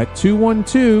now at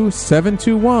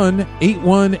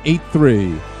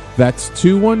 212-721-8183. That's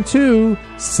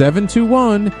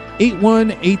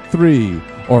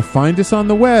 212-721-8183. Or find us on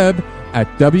the web at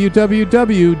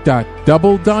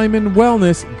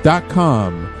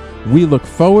www.doublediamondwellness.com. We look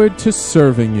forward to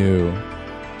serving you.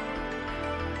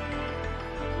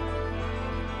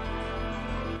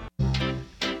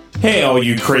 Hey, all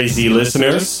you crazy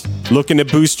listeners. Looking to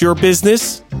boost your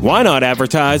business? Why not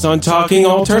advertise on Talking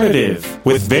Alternative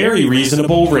with very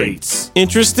reasonable rates?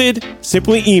 Interested?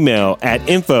 Simply email at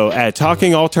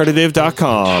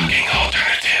info@talkingalternative.com. Talking Alternative.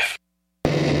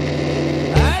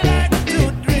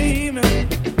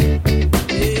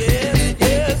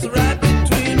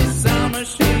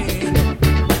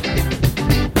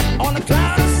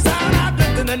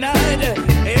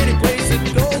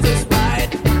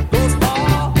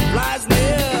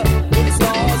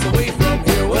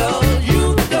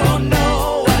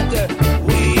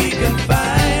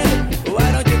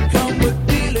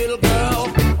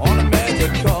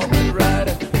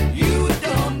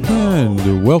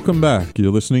 And welcome back.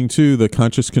 You're listening to the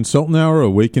Conscious Consultant Hour,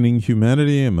 Awakening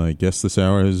Humanity, and my guest this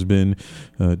hour has been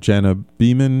Jana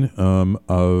Beeman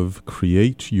of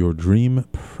Create Your Dream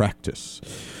Practice.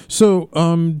 So,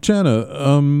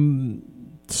 Jana,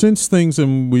 since things,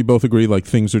 and we both agree, like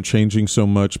things are changing so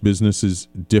much, business is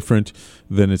different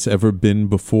than it's ever been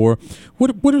before.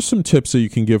 What are some tips that you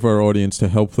can give our audience to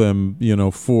help them,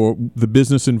 for the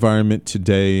business environment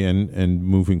today and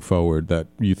moving forward that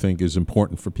you think is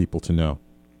important for people to know?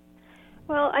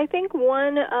 Well, I think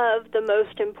one of the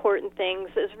most important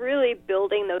things is really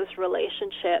building those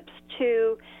relationships,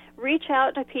 to reach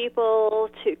out to people,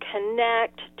 to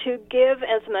connect, to give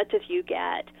as much as you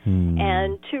get,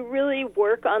 and to really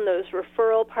work on those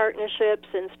referral partnerships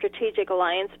and strategic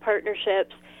alliance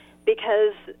partnerships,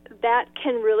 because that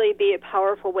can really be a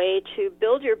powerful way to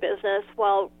build your business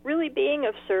while really being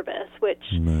of service, which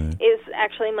is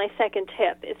actually my second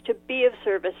tip, is to be of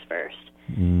service first.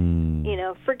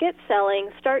 Forget selling,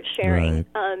 start sharing.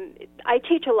 Right. I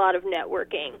teach a lot of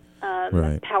networking,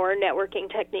 power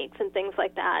networking techniques and things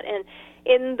like that. And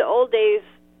in the old days,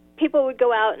 people would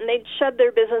go out and they'd shove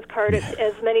their business card at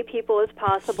as many people as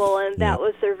possible, and that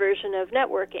was their version of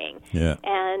networking. Yeah.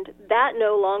 And that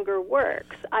no longer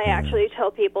works. I actually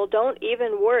tell people, don't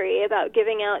even worry about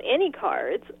giving out any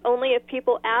cards, only if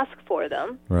people ask for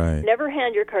them. Right. Never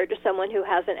hand your card to someone who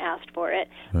hasn't asked for it,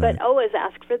 but always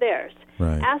ask for theirs.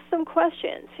 Right. Ask them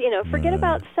questions. Forget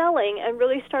about selling and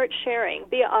really start sharing.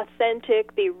 Be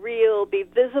authentic, be real, be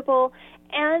visible,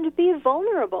 and be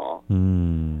vulnerable.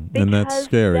 And that's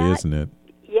scary, isn't it?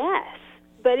 Yes,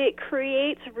 but it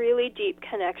creates really deep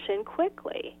connection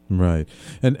quickly. Right.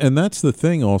 And that's the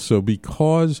thing also,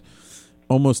 because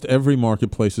almost every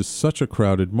marketplace is such a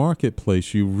crowded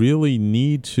marketplace, you really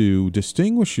need to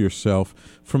distinguish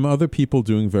yourself from other people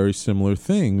doing very similar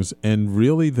things. And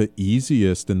really the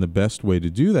easiest and the best way to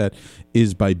do that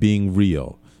is by being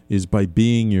real, is by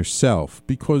being yourself,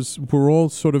 because we're all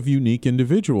sort of unique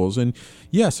individuals. And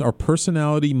yes, our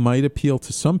personality might appeal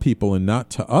to some people and not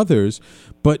to others,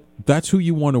 but that's who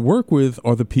you want to work with,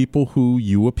 are the people who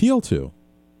you appeal to.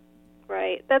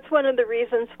 Right. That's one of the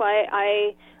reasons why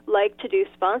I like to do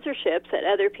sponsorships at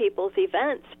other people's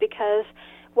events, because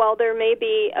while there may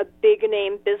be a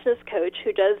big-name business coach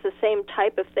who does the same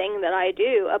type of thing that I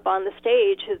do up on the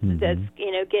stage that's,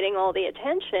 getting all the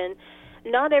attention,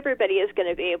 not everybody is going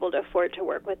to be able to afford to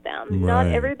work with them. Right. Not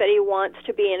everybody wants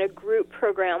to be in a group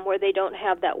program where they don't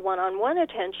have that one-on-one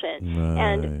attention. Right.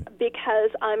 And because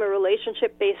I'm a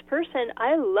relationship-based person,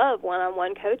 I love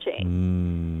one-on-one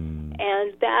coaching.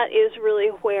 And that is really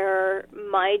where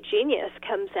my genius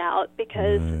comes out,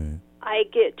 because I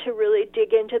get to really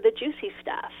dig into the juicy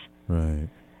stuff. Right.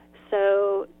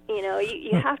 So,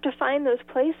 you have to find those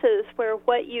places where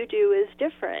what you do is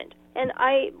different. And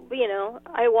I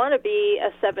want to be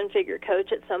a seven-figure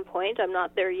coach at some point. I'm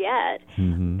not there yet.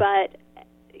 But,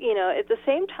 at the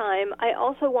same time, I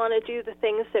also want to do the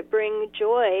things that bring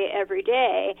joy every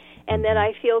day and that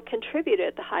I feel contribute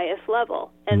at the highest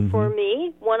level. And for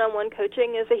me, one-on-one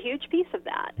coaching is a huge piece of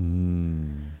that.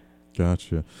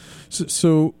 Gotcha.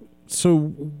 So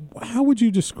how would you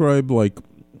describe, like,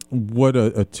 what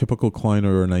a typical client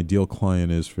or an ideal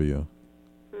client is for you?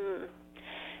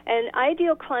 An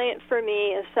ideal client for me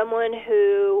is someone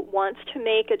who wants to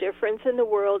make a difference in the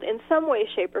world in some way,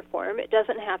 shape, or form. It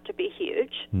doesn't have to be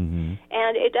huge.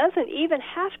 And it doesn't even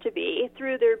have to be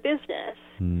through their business.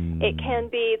 It can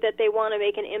be that they want to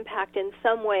make an impact in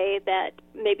some way that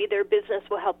maybe their business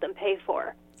will help them pay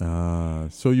for.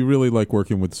 So you really like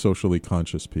working with socially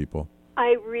conscious people?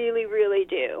 I really, really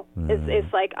do.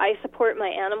 It's like I support my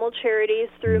animal charities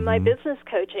through my business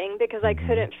coaching, because I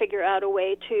couldn't figure out a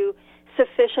way to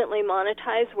sufficiently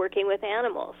monetize working with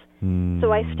animals.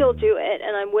 So I still do it,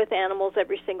 and I'm with animals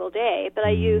every single day, but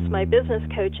I use my business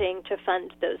coaching to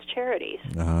fund those charities.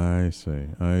 I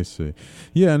see.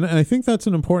 Yeah, and I think that's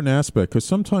an important aspect, because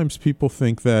sometimes people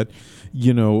think that,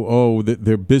 that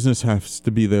their business has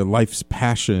to be their life's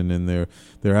passion and their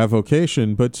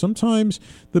avocation, but sometimes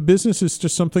the business is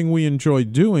just something we enjoy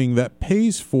doing that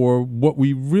pays for what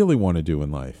we really want to do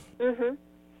in life.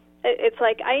 It's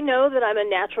like I know that I'm a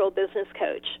natural business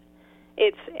coach.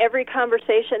 It's every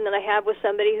conversation that I have with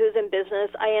somebody who's in business,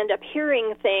 I end up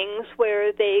hearing things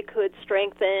where they could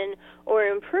strengthen or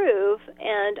improve,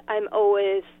 and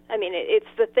it's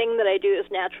the thing that I do as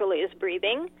naturally as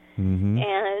breathing.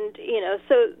 And,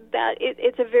 so that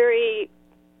it's a very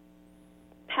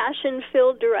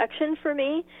passion-filled direction for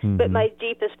me, but my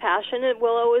deepest passion, it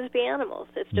will always be animals.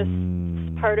 It's just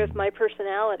part of my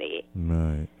personality.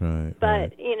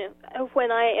 But,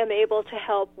 when I am able to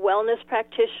help wellness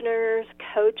practitioners,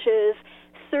 coaches,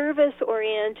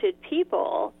 service-oriented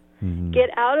people get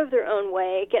out of their own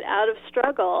way, get out of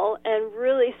struggle, and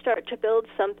really start to build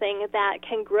something that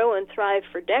can grow and thrive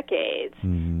for decades,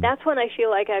 that's when I feel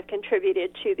like I've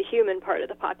contributed to the human part of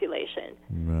the population.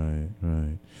 Right,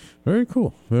 right. Very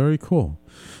cool, very cool.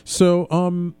 So,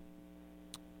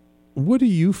 what do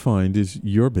you find is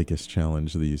your biggest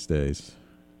challenge these days?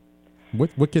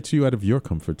 What gets you out of your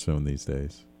comfort zone these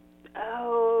days?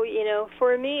 Oh,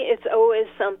 for me, it's always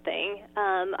something.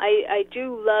 I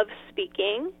do love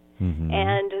speaking,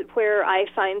 and where I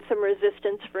find some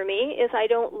resistance for me is I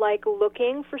don't like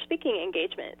looking for speaking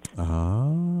engagements.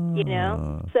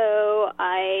 So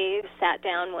I sat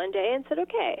down one day and said,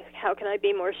 okay, how can I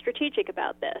be more strategic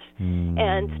about this?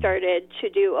 And started to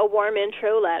do a warm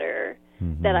intro letter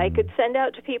that I could send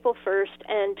out to people first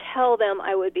and tell them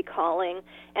I would be calling,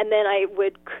 and then I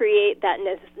would create that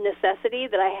necessity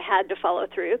that I had to follow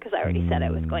through because I already said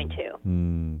I was going to.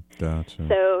 Gotcha.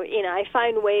 So, I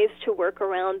find ways to work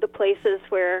around the places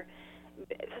where,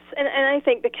 and I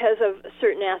think because of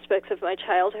certain aspects of my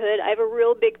childhood, I have a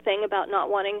real big thing about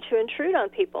not wanting to intrude on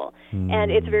people.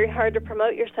 And it's very hard to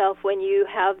promote yourself when you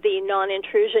have the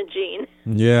non-intrusion gene.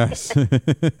 Yes. And,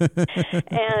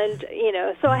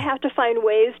 so I have to find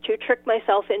ways to trick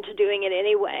myself into doing it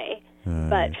anyway,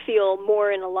 but feel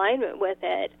more in alignment with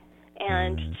it,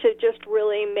 and to just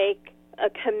really make a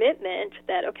commitment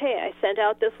that, okay, I sent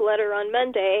out this letter on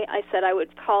Monday, I said I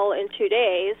would call in 2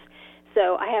 days,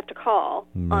 so I have to call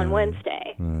on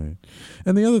Wednesday. Right.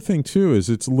 And the other thing, too, is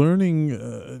it's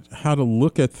learning how to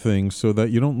look at things so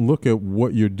that you don't look at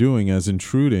what you're doing as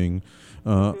intruding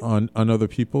on other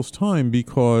people's time,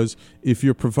 because if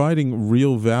you're providing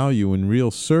real value and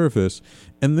real service,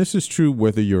 and this is true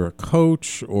whether you're a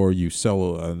coach or you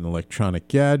sell an electronic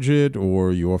gadget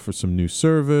or you offer some new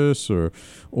service or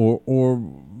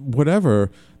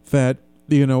whatever, that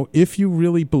if you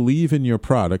really believe in your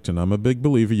product, and I'm a big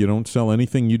believer, you don't sell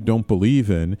anything you don't believe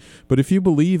in, but if you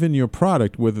believe in your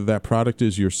product, whether that product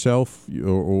is yourself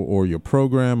or your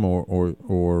program or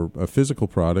a physical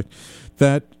product,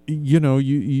 that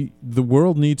the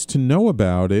world needs to know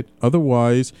about it.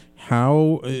 Otherwise,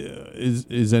 how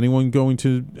is anyone going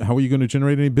to? How are you going to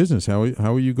generate any business? How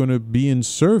are you going to be in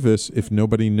service if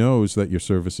nobody knows that your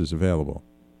service is available?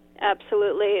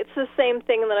 Absolutely. It's the same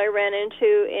thing that I ran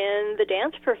into in the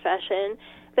dance profession,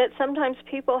 that sometimes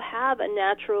people have a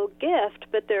natural gift,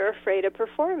 but they're afraid of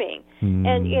performing.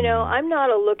 And, I'm not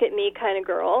a look-at-me kind of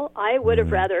girl. I would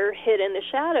have rather hid in the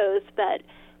shadows, but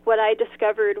what I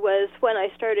discovered was when I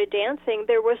started dancing,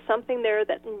 there was something there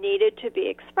that needed to be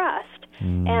expressed.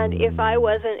 And if I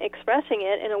wasn't expressing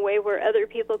it in a way where other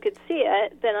people could see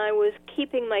it, then I was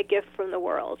keeping my gift from the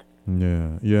world.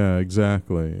 Yeah,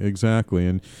 exactly.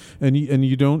 And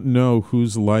you don't know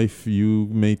whose life you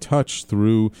may touch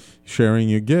through sharing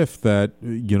your gift, that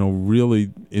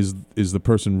really is the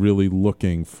person really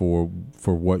looking for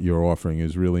what you're offering,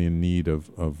 is really in need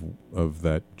of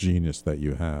that genius that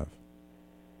you have.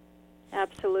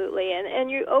 Absolutely.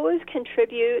 And you always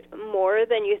contribute more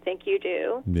than you think you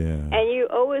do. Yeah. And you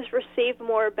always receive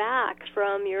more back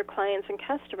from your clients and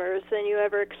customers than you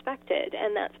ever expected.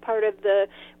 And that's part of the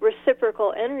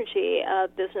reciprocal energy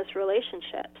of business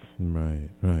relationships. Right.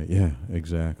 Yeah,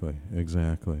 exactly.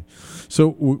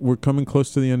 So we're coming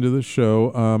close to the end of the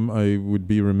show. I would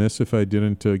be remiss if I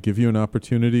didn't give you an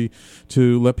opportunity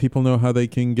to let people know how they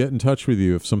can get in touch with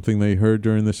you. If something they heard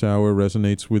during this hour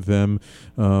resonates with them,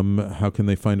 how can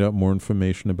they find out more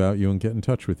information about you and get in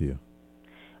touch with you?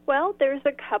 Well, there's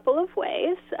a couple of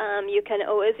ways. You can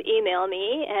always email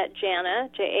me at Jana,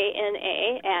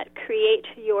 Jana, at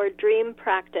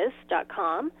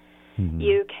createyourdreampractice.com.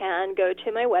 You can go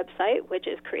to my website, which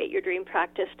is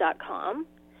createyourdreampractice.com.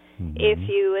 If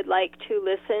you would like to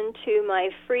listen to my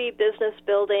free business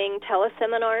building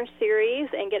teleseminar series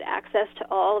and get access to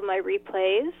all of my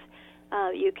replays,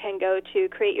 you can go to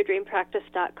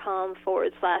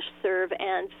createyourdreampractice.com/serve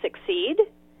and succeed.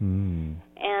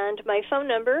 And my phone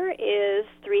number is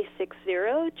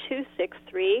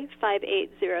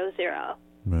 360-263-5800.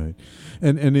 Right.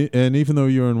 And even though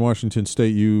you're in Washington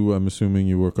State, I'm assuming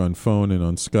you work on phone and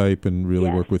on Skype and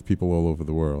really work with people all over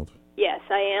the world. Yes,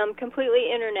 I am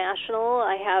completely international.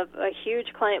 I have a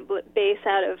huge client base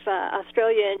out of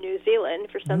Australia and New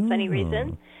Zealand for some funny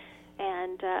reason.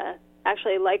 And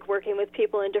actually like working with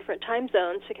people in different time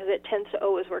zones because it tends to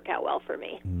always work out well for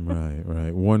me. Right.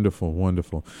 Wonderful.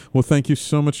 Well, thank you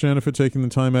so much, Jana, for taking the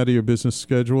time out of your business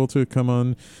schedule to come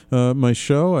on my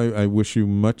show. I wish you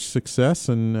much success,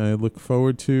 and I look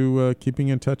forward to keeping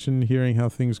in touch and hearing how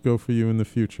things go for you in the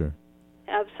future.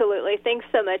 Absolutely. Thanks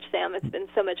so much, Sam. It's been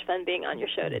so much fun being on your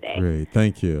show today. Great.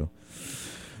 Thank you.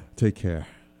 Take care.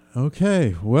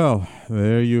 Okay, well,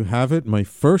 there you have it. My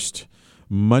first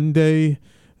Monday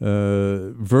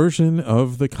version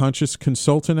of the Conscious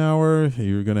Consultant Hour.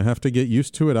 You're going to have to get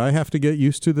used to it. I have to get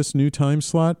used to this new time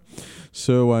slot.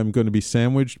 So I'm going to be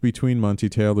sandwiched between Monty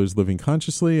Taylor's Living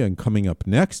Consciously and coming up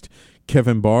next,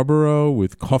 Kevin Barbaro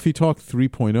with Coffee Talk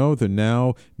 3.0, the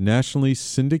now nationally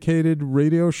syndicated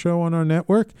radio show on our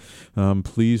network.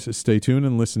 Please stay tuned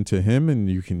and listen to him, and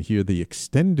you can hear the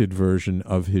extended version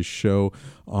of his show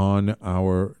on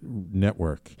our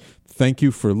network. Thank you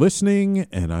for listening,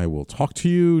 and I will talk to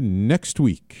you next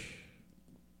week.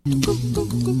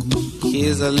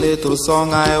 Here's a little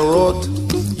song I wrote.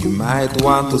 You might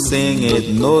want to sing it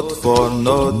note for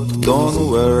note.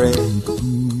 Don't worry.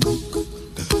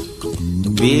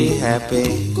 Be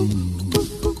happy.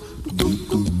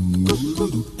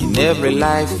 In every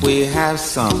life we have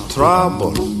some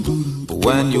trouble, but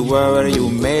when you worry you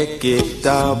make it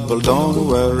double. Don't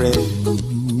worry.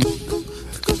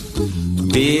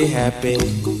 Be happy.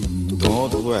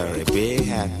 Don't worry. Be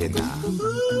happy now.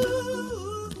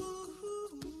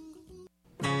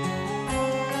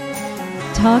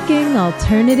 Talking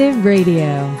Alternative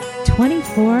Radio,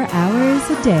 24 hours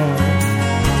a day.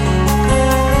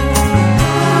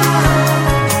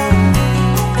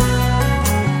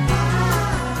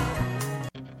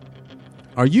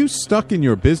 Are you stuck in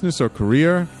your business or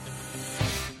career?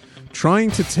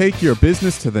 Trying to take your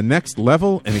business to the next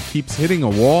level and it keeps hitting a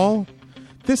wall?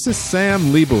 This is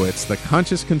Sam Leibowitz, the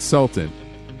Conscious Consultant.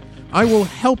 I will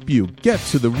help you get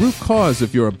to the root cause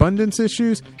of your abundance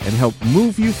issues and help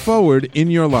move you forward in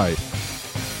your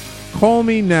life. Call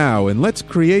me now and let's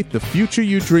create the future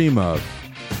you dream of.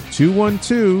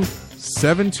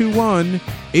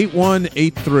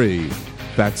 212-721-8183.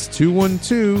 That's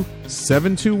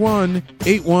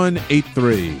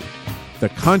 212-721-8183. The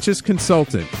Conscious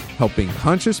Consultant, helping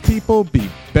conscious people be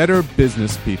better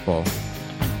business people.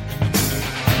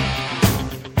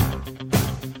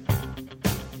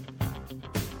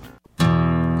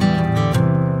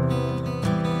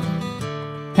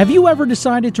 Have you ever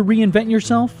decided to reinvent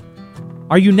yourself?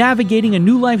 Are you navigating a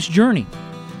new life's journey?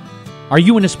 Are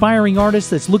you an aspiring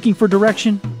artist that's looking for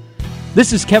direction?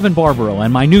 This is Kevin Barbaro,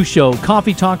 and my new show,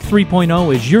 Coffee Talk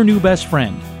 3.0, is your new best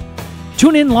friend.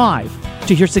 Tune in live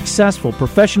to hear successful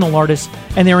professional artists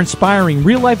and their inspiring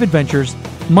real-life adventures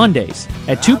Mondays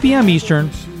at 2 p.m. Eastern,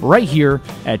 right here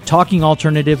at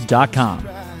TalkingAlternative.com.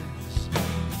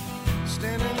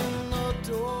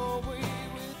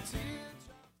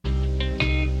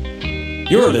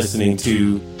 You're listening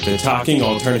to the Talking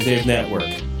Alternative Network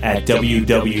at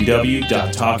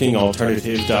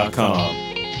www.talkingalternative.com.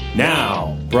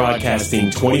 Now,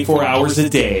 broadcasting 24 hours a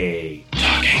day.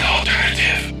 Talking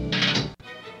Alternative.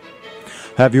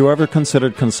 Have you ever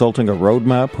considered consulting a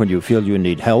roadmap when you feel you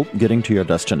need help getting to your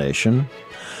destination?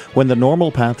 When the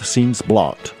normal path seems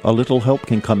blocked, a little help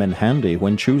can come in handy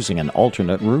when choosing an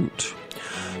alternate route.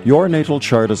 Your natal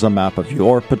chart is a map of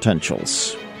your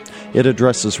potentials. It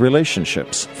addresses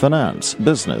relationships, finance,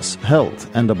 business, health,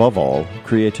 and above all,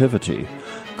 creativity.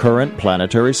 Current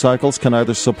planetary cycles can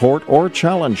either support or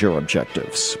challenge your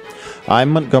objectives. I'm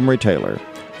Montgomery Taylor.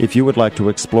 If you would like to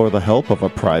explore the help of a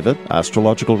private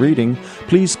astrological reading,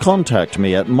 please contact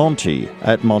me at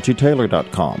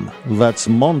monty@montytaylor.com. That's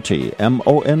Monty,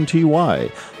 M-O-N-T-Y,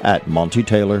 at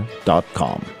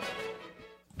montytaylor.com.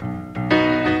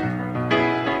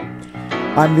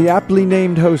 I'm the aptly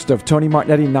named host of Tony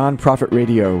Martignetti Nonprofit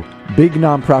Radio, big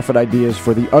nonprofit ideas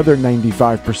for the other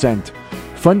 95%.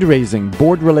 Fundraising,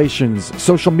 board relations,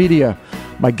 social media.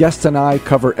 My guests and I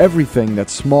cover everything that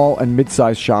small and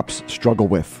mid-sized shops struggle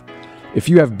with. If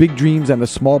you have big dreams and a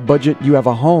small budget, you have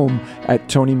a home at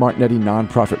Tony Martignetti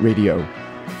Nonprofit Radio.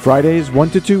 Fridays 1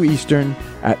 to 2 Eastern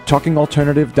at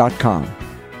TalkingAlternative.com.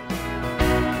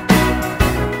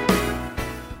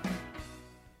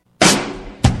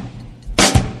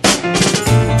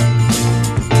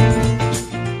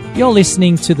 You're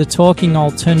listening to the Talking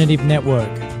Alternative Network.